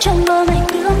rẽ lối trong mơ ngày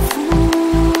tương phù.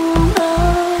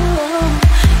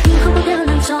 Nhưng không có theo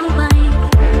lời gió bay,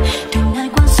 thuyền ngày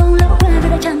qua sông lỡ quê với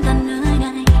đã tràn tàn nơi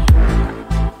này.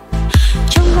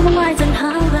 Trong không có ngoài dần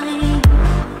hao gầy.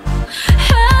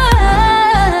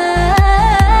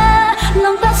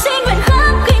 Lòng ta xin nguyện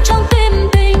khắc khi trong tim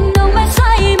tình nồng mê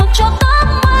say mặc cho tóc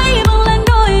mây bừng lên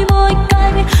đôi môi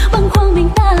cay. Bâng khuâng mình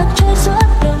ta lạc trôi giữa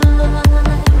đời,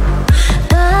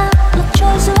 ta lạc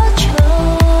trôi giữa trời.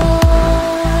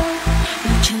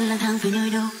 Bước chân lang thang về nơi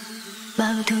đâu,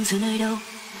 bao yêu thương giữa nơi đâu.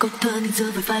 Câu thơ tình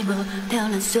rơi với phai bờ, theo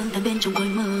làn sương tan bên trong cõi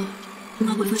mờ.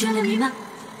 Ngọn bụi phủ che lên mí mắt,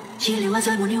 chia lìa hoa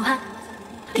rơi muốn yêu hát.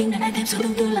 Tiếng đàn anh thêm sự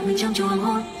tương tư làm mình trong chiều hoàng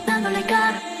hôn, tan vào lời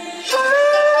ca.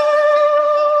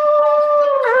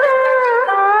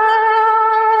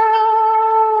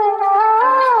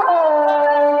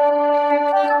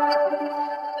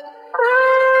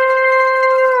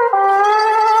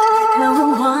 Theo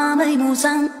hương hoa mây mù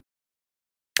răng.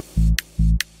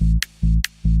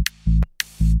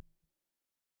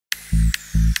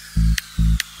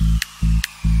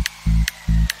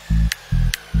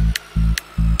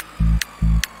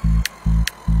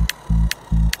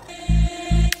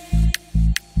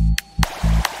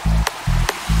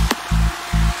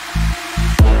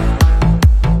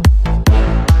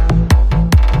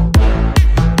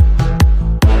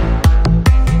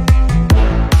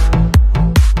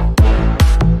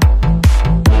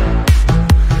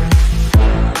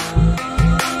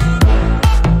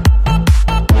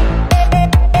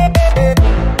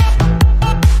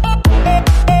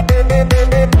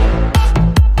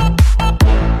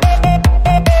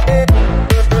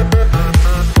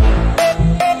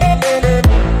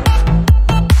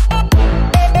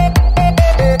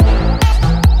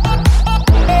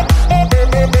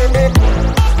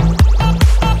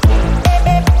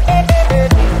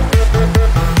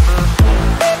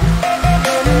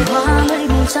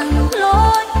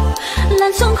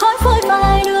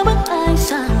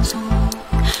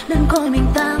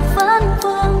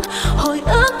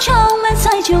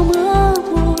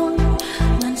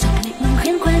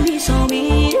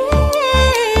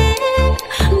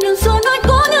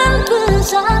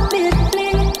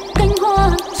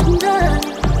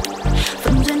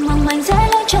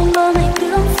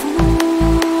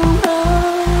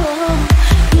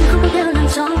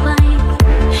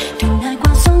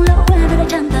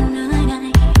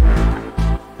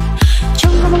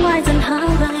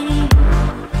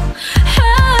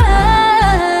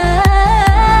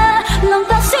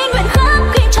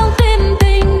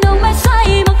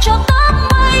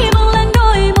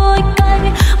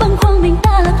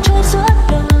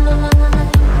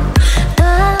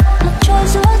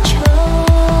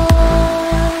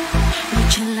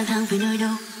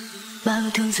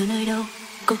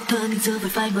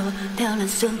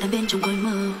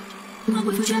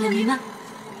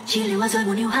 Chia lìa hoa rơi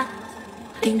muốn yêu hát.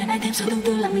 Tiếng đàn anh thêm sự tương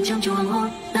tư làm mình trong chiều hoàng hôn,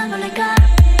 tan vào lời ca.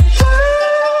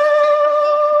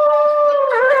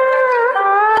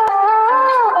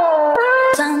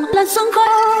 Rằng làn sóng khói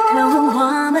theo hương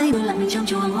hoa mây làm mình trong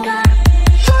chiều hoàng hôn ca.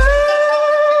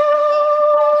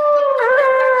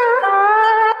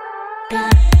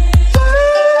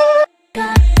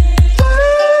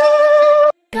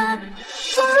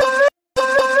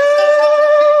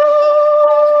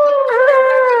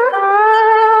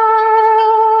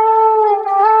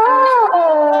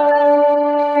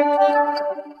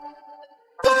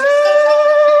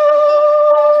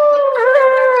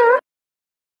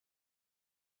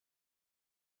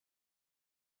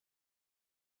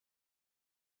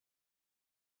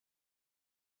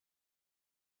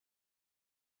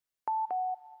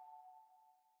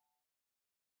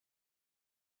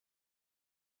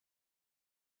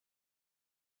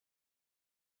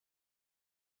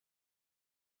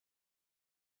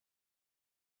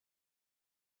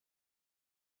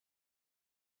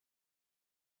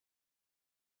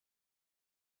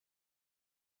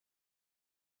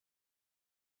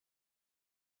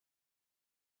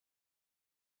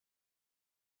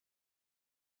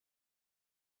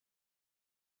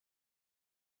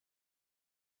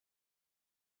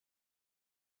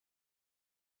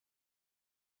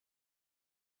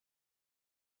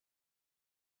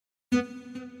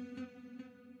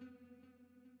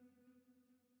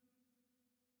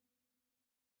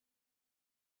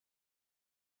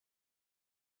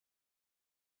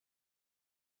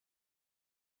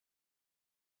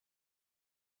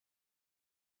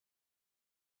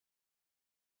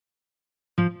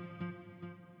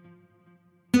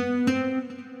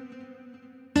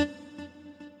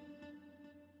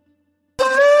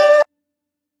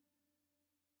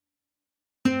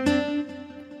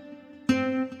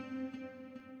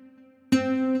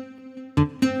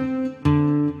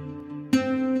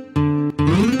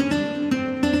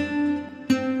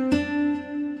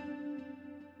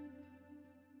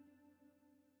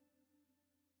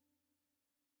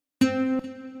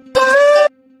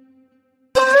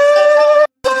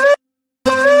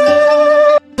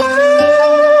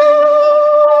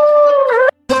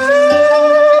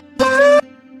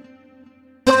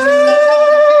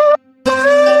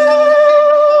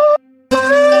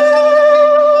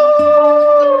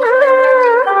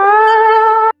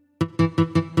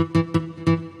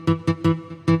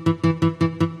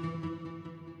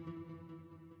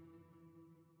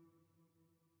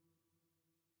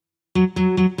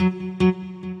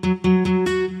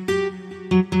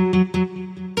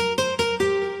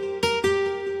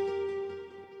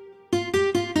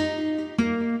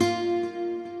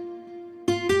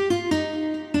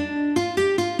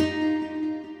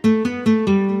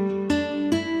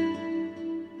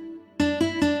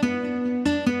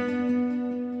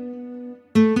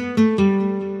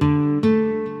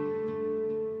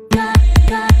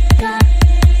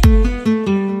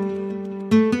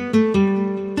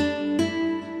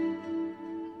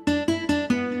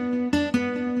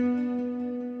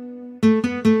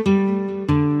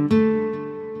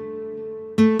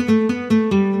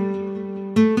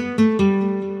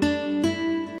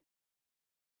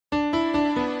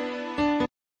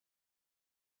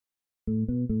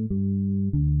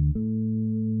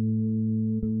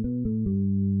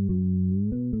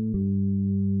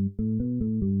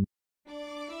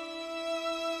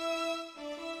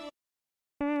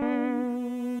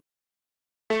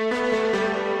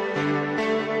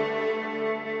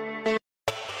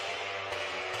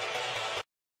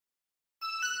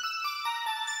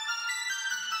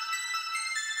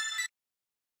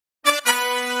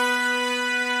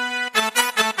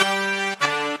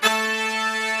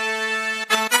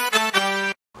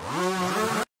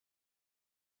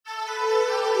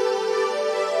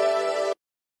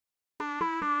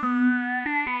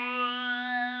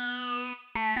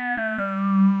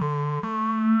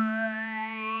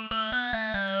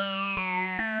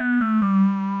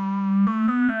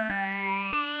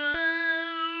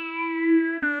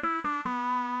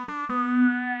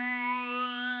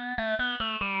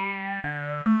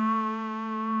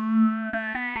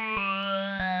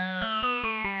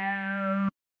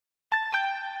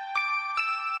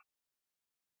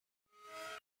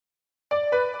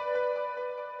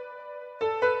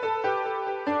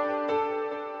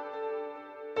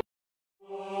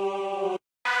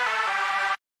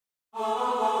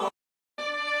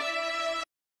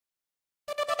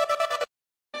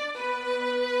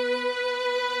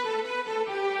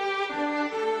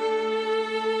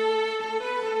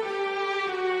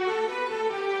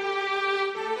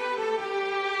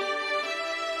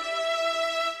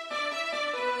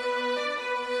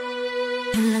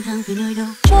 Chân lang thang về nơi đâu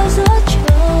trôi giữa trời,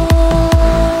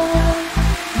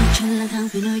 một chân lang thang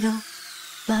về nơi đâu,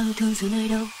 bao yêu thương dưới nơi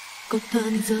đâu, câu thơ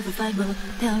nên rơi vào phai mờ,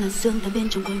 theo làn sương ta bên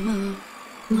trong cõi mơ,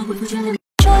 ngõ buổi chân lang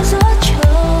trôi giữa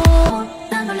trời,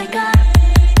 tan vào lời ca.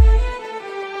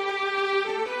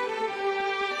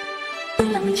 Tôi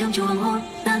lặng mình trong chiều hoàng hôn,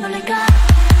 tan vào lời ca.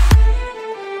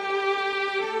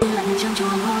 Tôi lặng mình trong chiều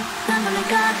hoàng hôn, tan vào lời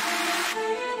ca.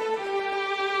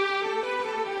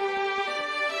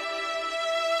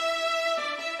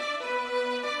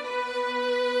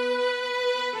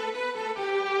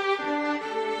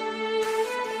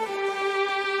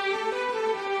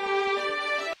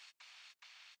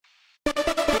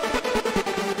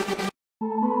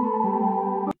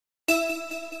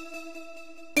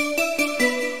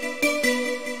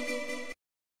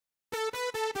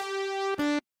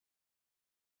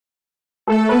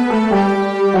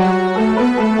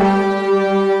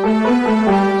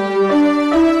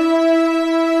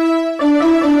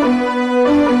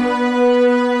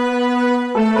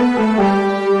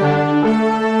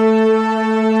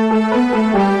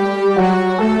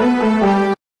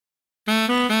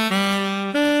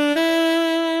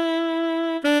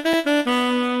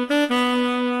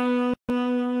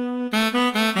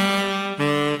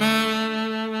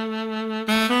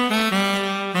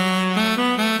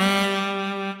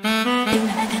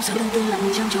 Sự tương tư lặng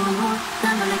trong chiều hoàng hôn,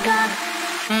 tan vào lời ca.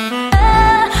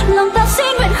 Lòng ta xin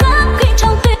nguyện khắc ghi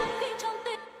trong tim.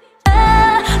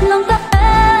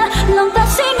 Lòng ta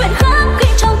xin nguyện khắc ghi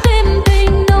trong tim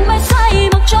tình đâu mây say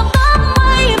một cho tắm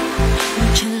mây.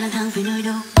 Một chân lang thang về nơi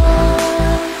đâu,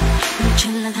 một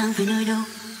chân lang thang về nơi đâu,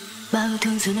 bao yêu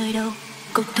thương dưới nơi đâu,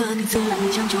 câu thơ nên rơi lặng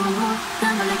trong chiều hoàng hôn,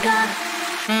 tan vào lời ca.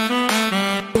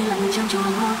 Rơi lặng trong chiều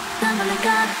hoàng hôn, tan vào lời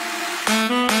ca.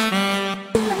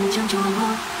 Trong chiều hoàng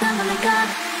hôn, tan vào lời ca.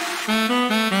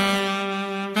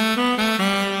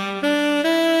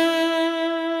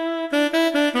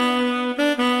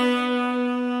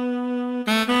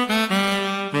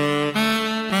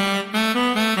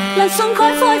 Làn sóng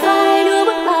khói phôi phai đưa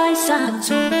bước ai xa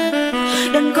rồi,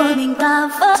 đừng coi mình ta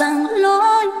vỡ rằng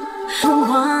lối hương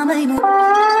hoa mây mù,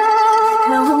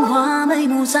 theo hương hoa mây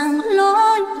mù rằng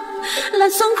lối. Làn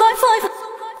sóng khói phôi phai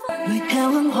người theo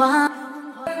hương hoa,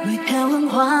 người theo hương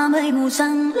hoa mây mù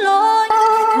răng lối,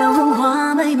 theo hương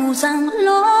hoa mây mù răng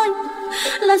lối.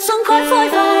 Làn sóng khói phôi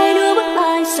phai đưa bước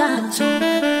ai xa rồi,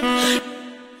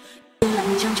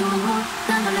 lặng trong chiều hoàng hôn,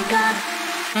 tan vào lời ca.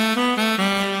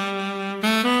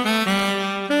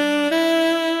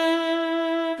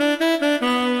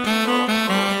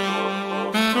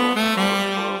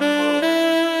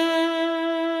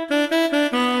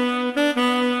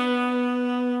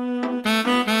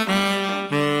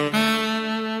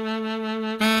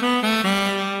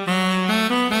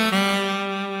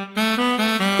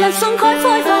 Làn sóng khói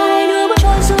phôi phai đưa bước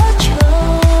trôi giữa trời.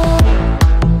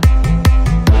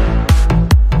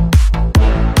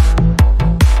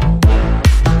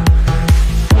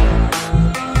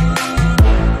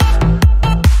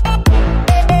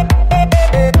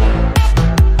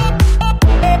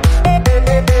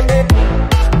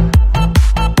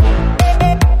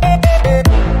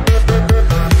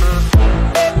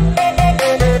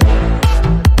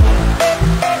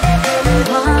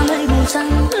 Hoa mây mù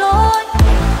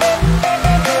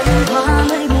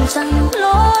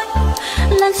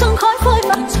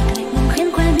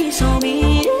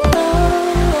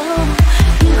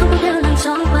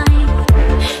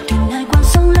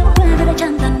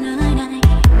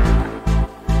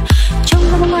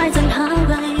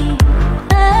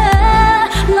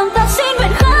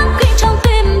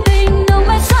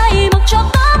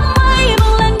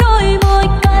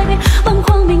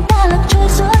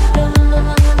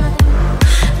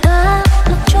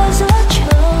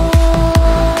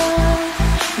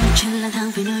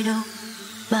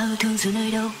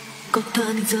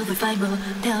phai mờ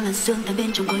theo làn sương tan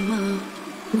bên trong cõi mơ.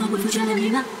 Ngồi buổi vui chơi lên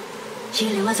im lặng, chỉ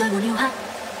liệu hoa rơi một điệu hát.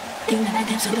 Tim đàn anh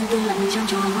thêm sự tương tư lặng người trong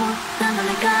chiều hoàng hôn. Ta là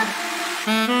lời ca.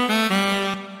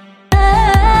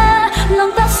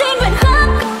 Lòng ta xin nguyện khắc.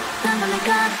 Ta là lời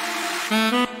ca.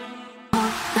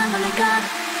 Ta là lời ca.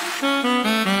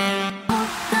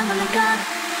 Ta là lời ca.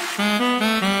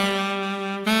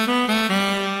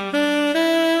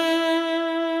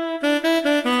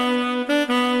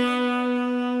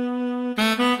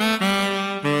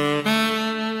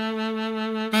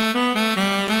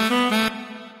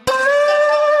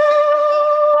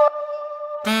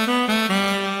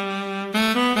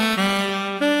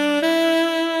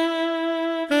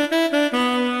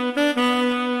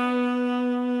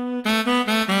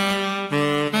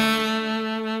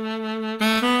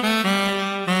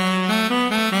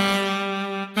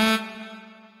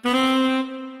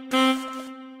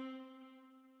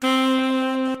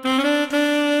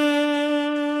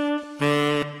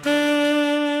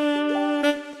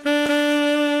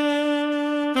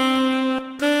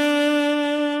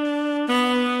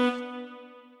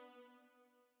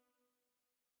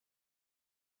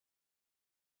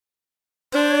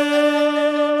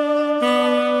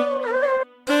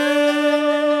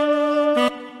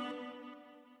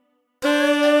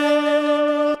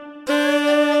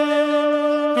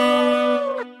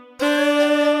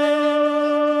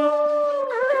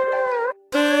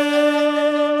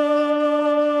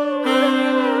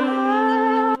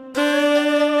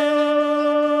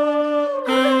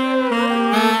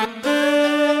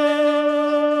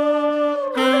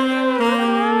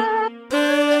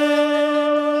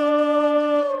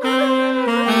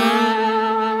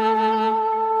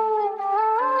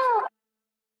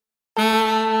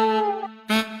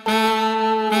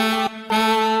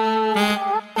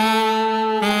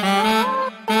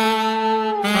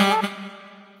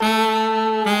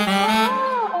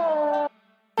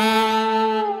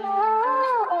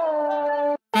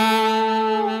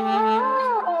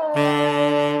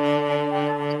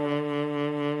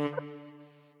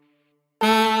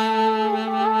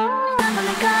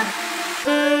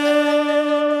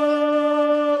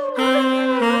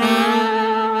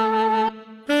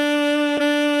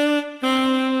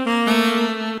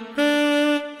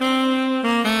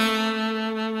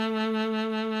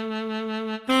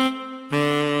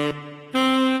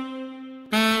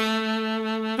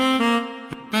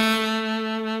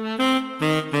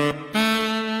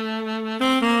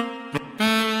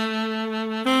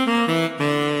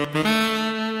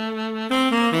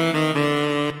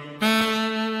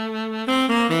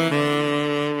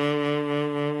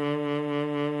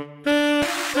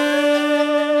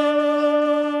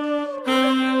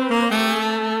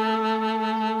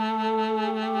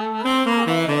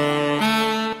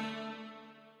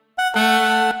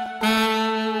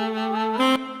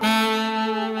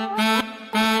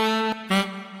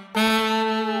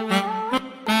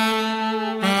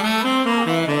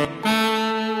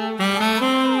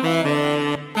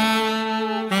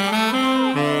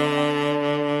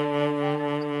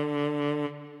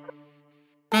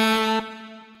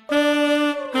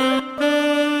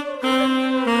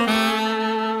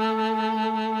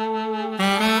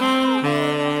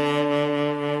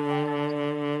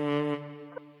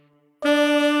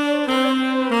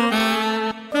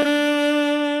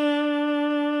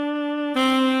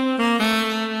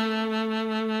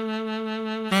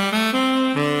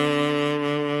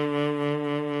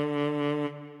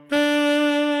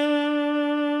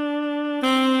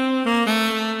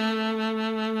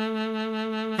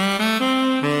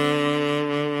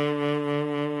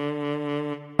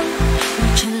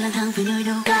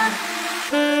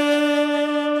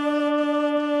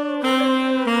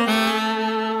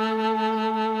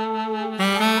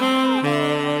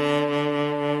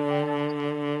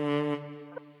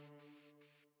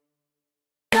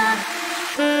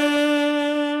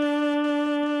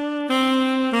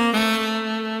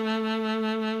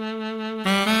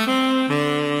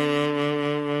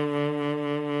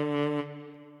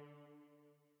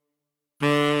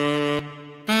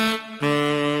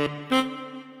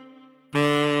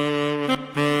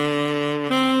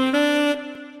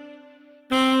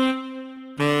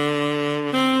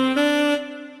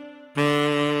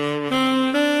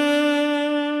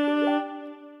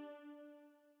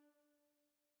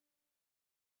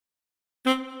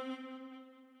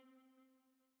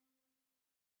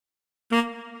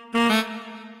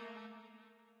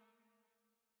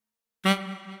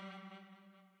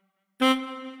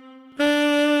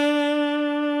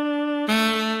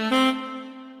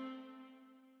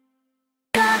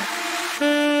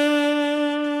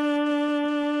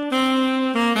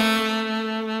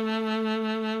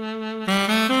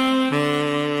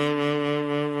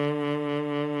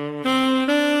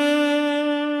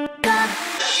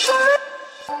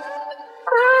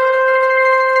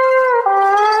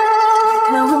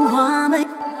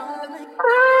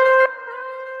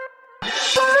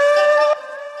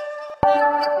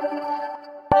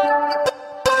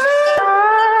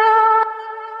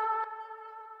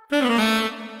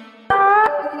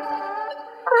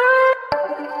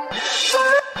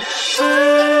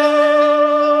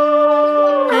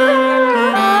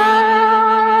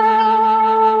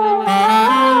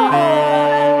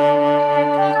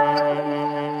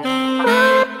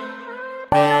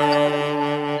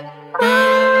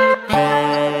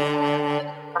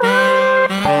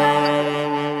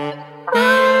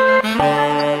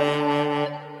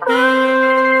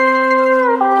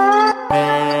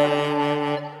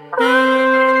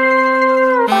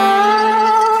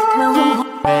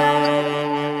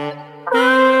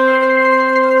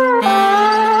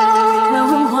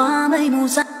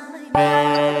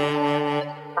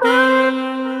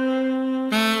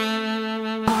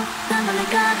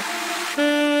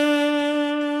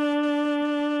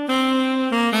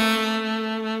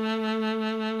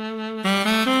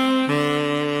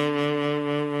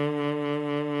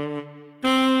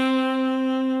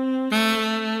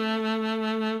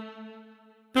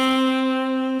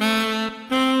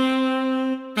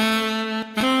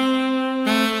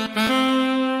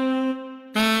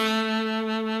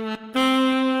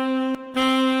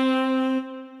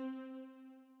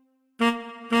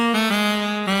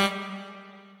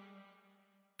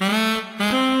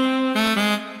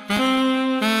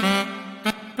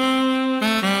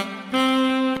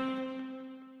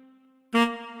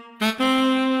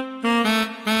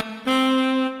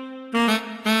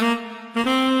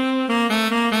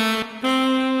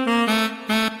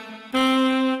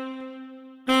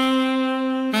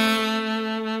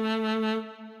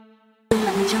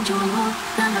 mình trong chiều hoàng hôn,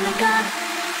 ta là lời ca.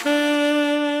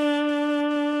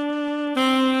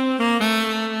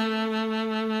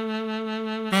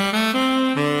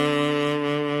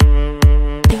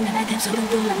 Tình này thêm số đông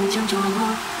tư là mình trong chiều hoàng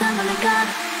hôn, ta là lời ca.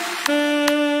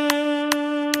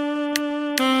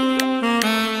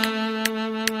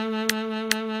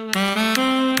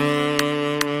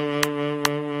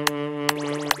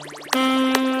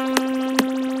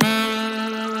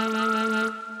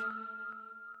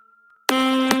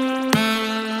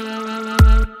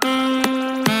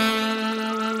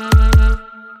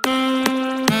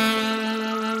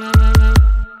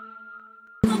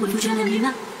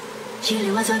 Chỉ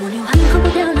liệu qua rồi một điều hay không có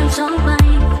theo lời gió bay.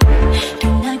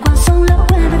 Thuyền này qua sông lỡ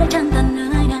quên với đã chẳng tàn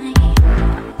nơi này.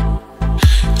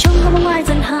 Trông không có ngoài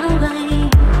dần hao gầy.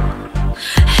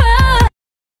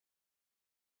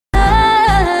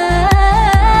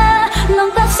 Lòng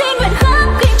ta xin nguyện khắc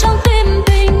khi trong tim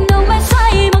tình nồng mê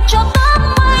say mặc cho tóc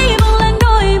mây bừng lên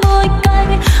đôi môi cay.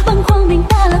 Bâng khuâng mình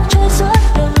ta lạc trôi giữa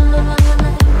đời,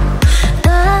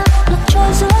 ta lạc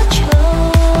trôi giữa trời.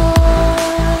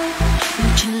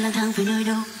 Chân lang thang về nơi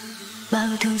đâu, bao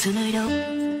yêu thương giờ nơi đâu.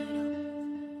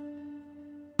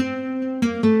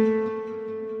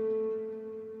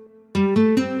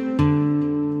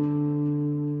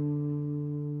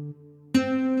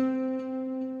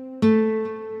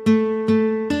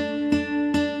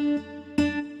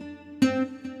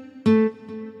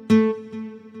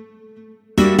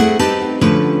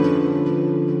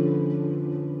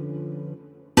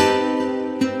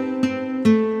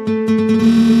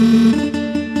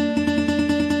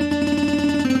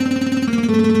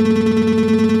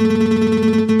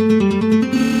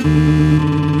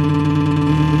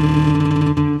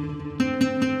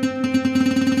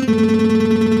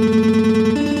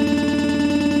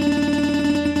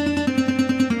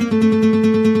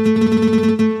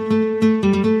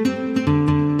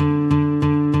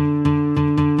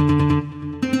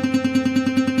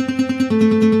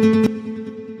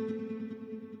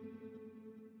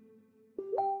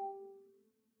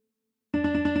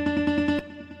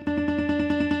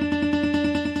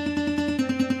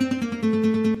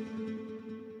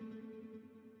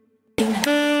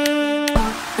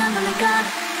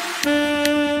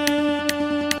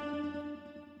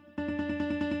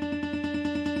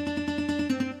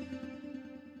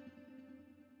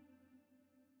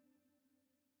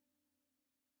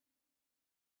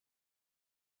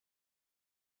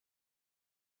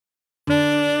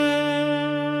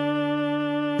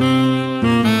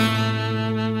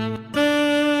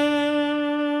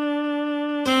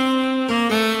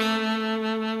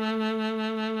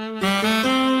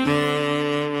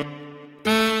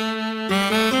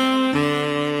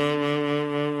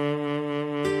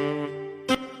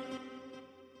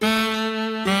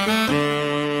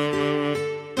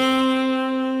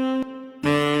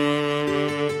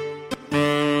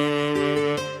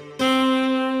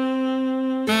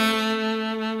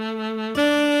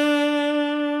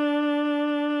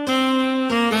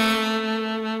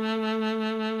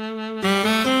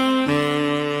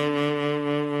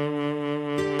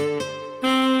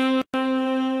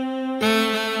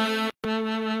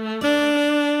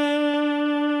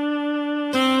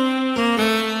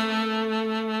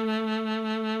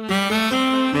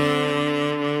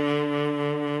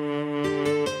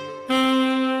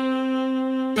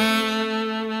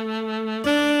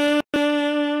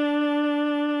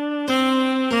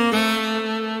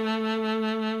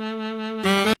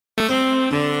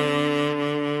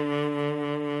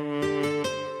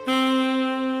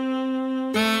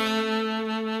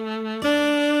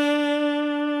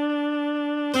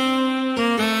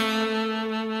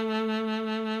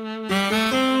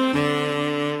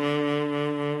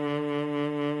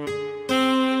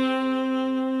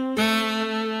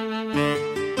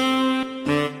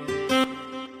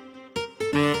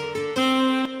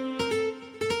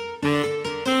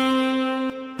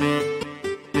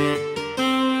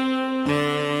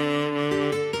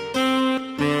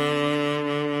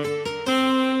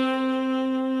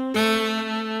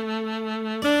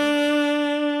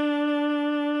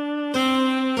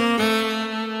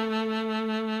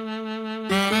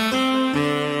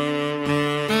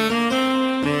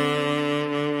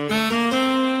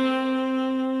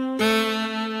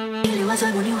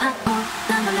 rơi một yêu hát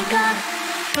ta là lời ca.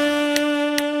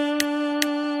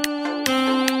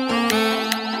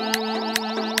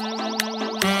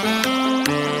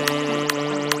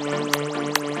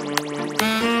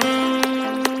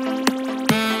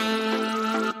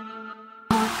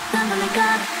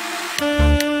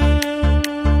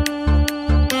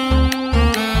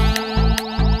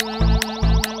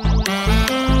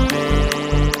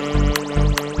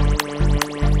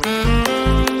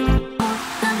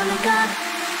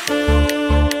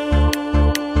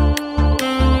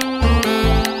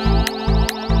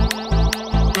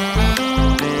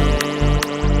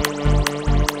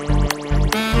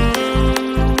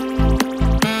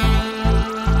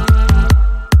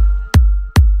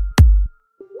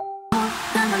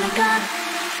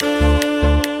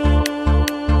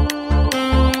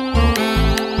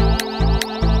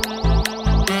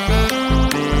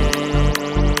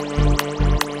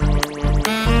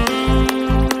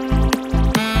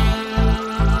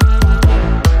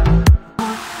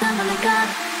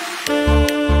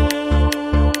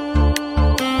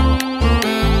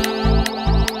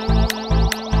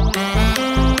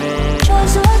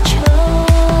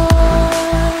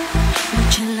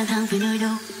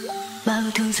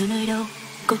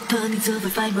 tình rơi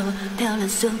với phai mờ theo làn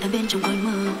sương tan bên trong cõi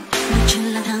mơ. Một chân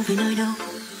lang thang về nơi đâu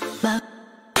bao,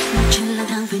 một chân lang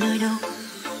thang về nơi đâu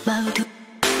bao thương,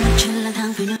 một chân lang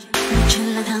thang về nơi, một chân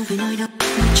lang thang về nơi đâu,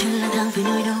 một chân lang thang về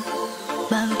nơi đâu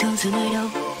bao thương giờ nơi đâu.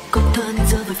 Câu thơ tình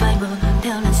rơi với phai mờ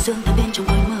theo làn sương tan bên trong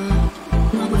cõi mơ.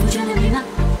 Mưa buổi chân em im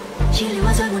lặng chỉ là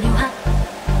hoa rơi một yêu hát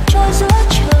trôi giữa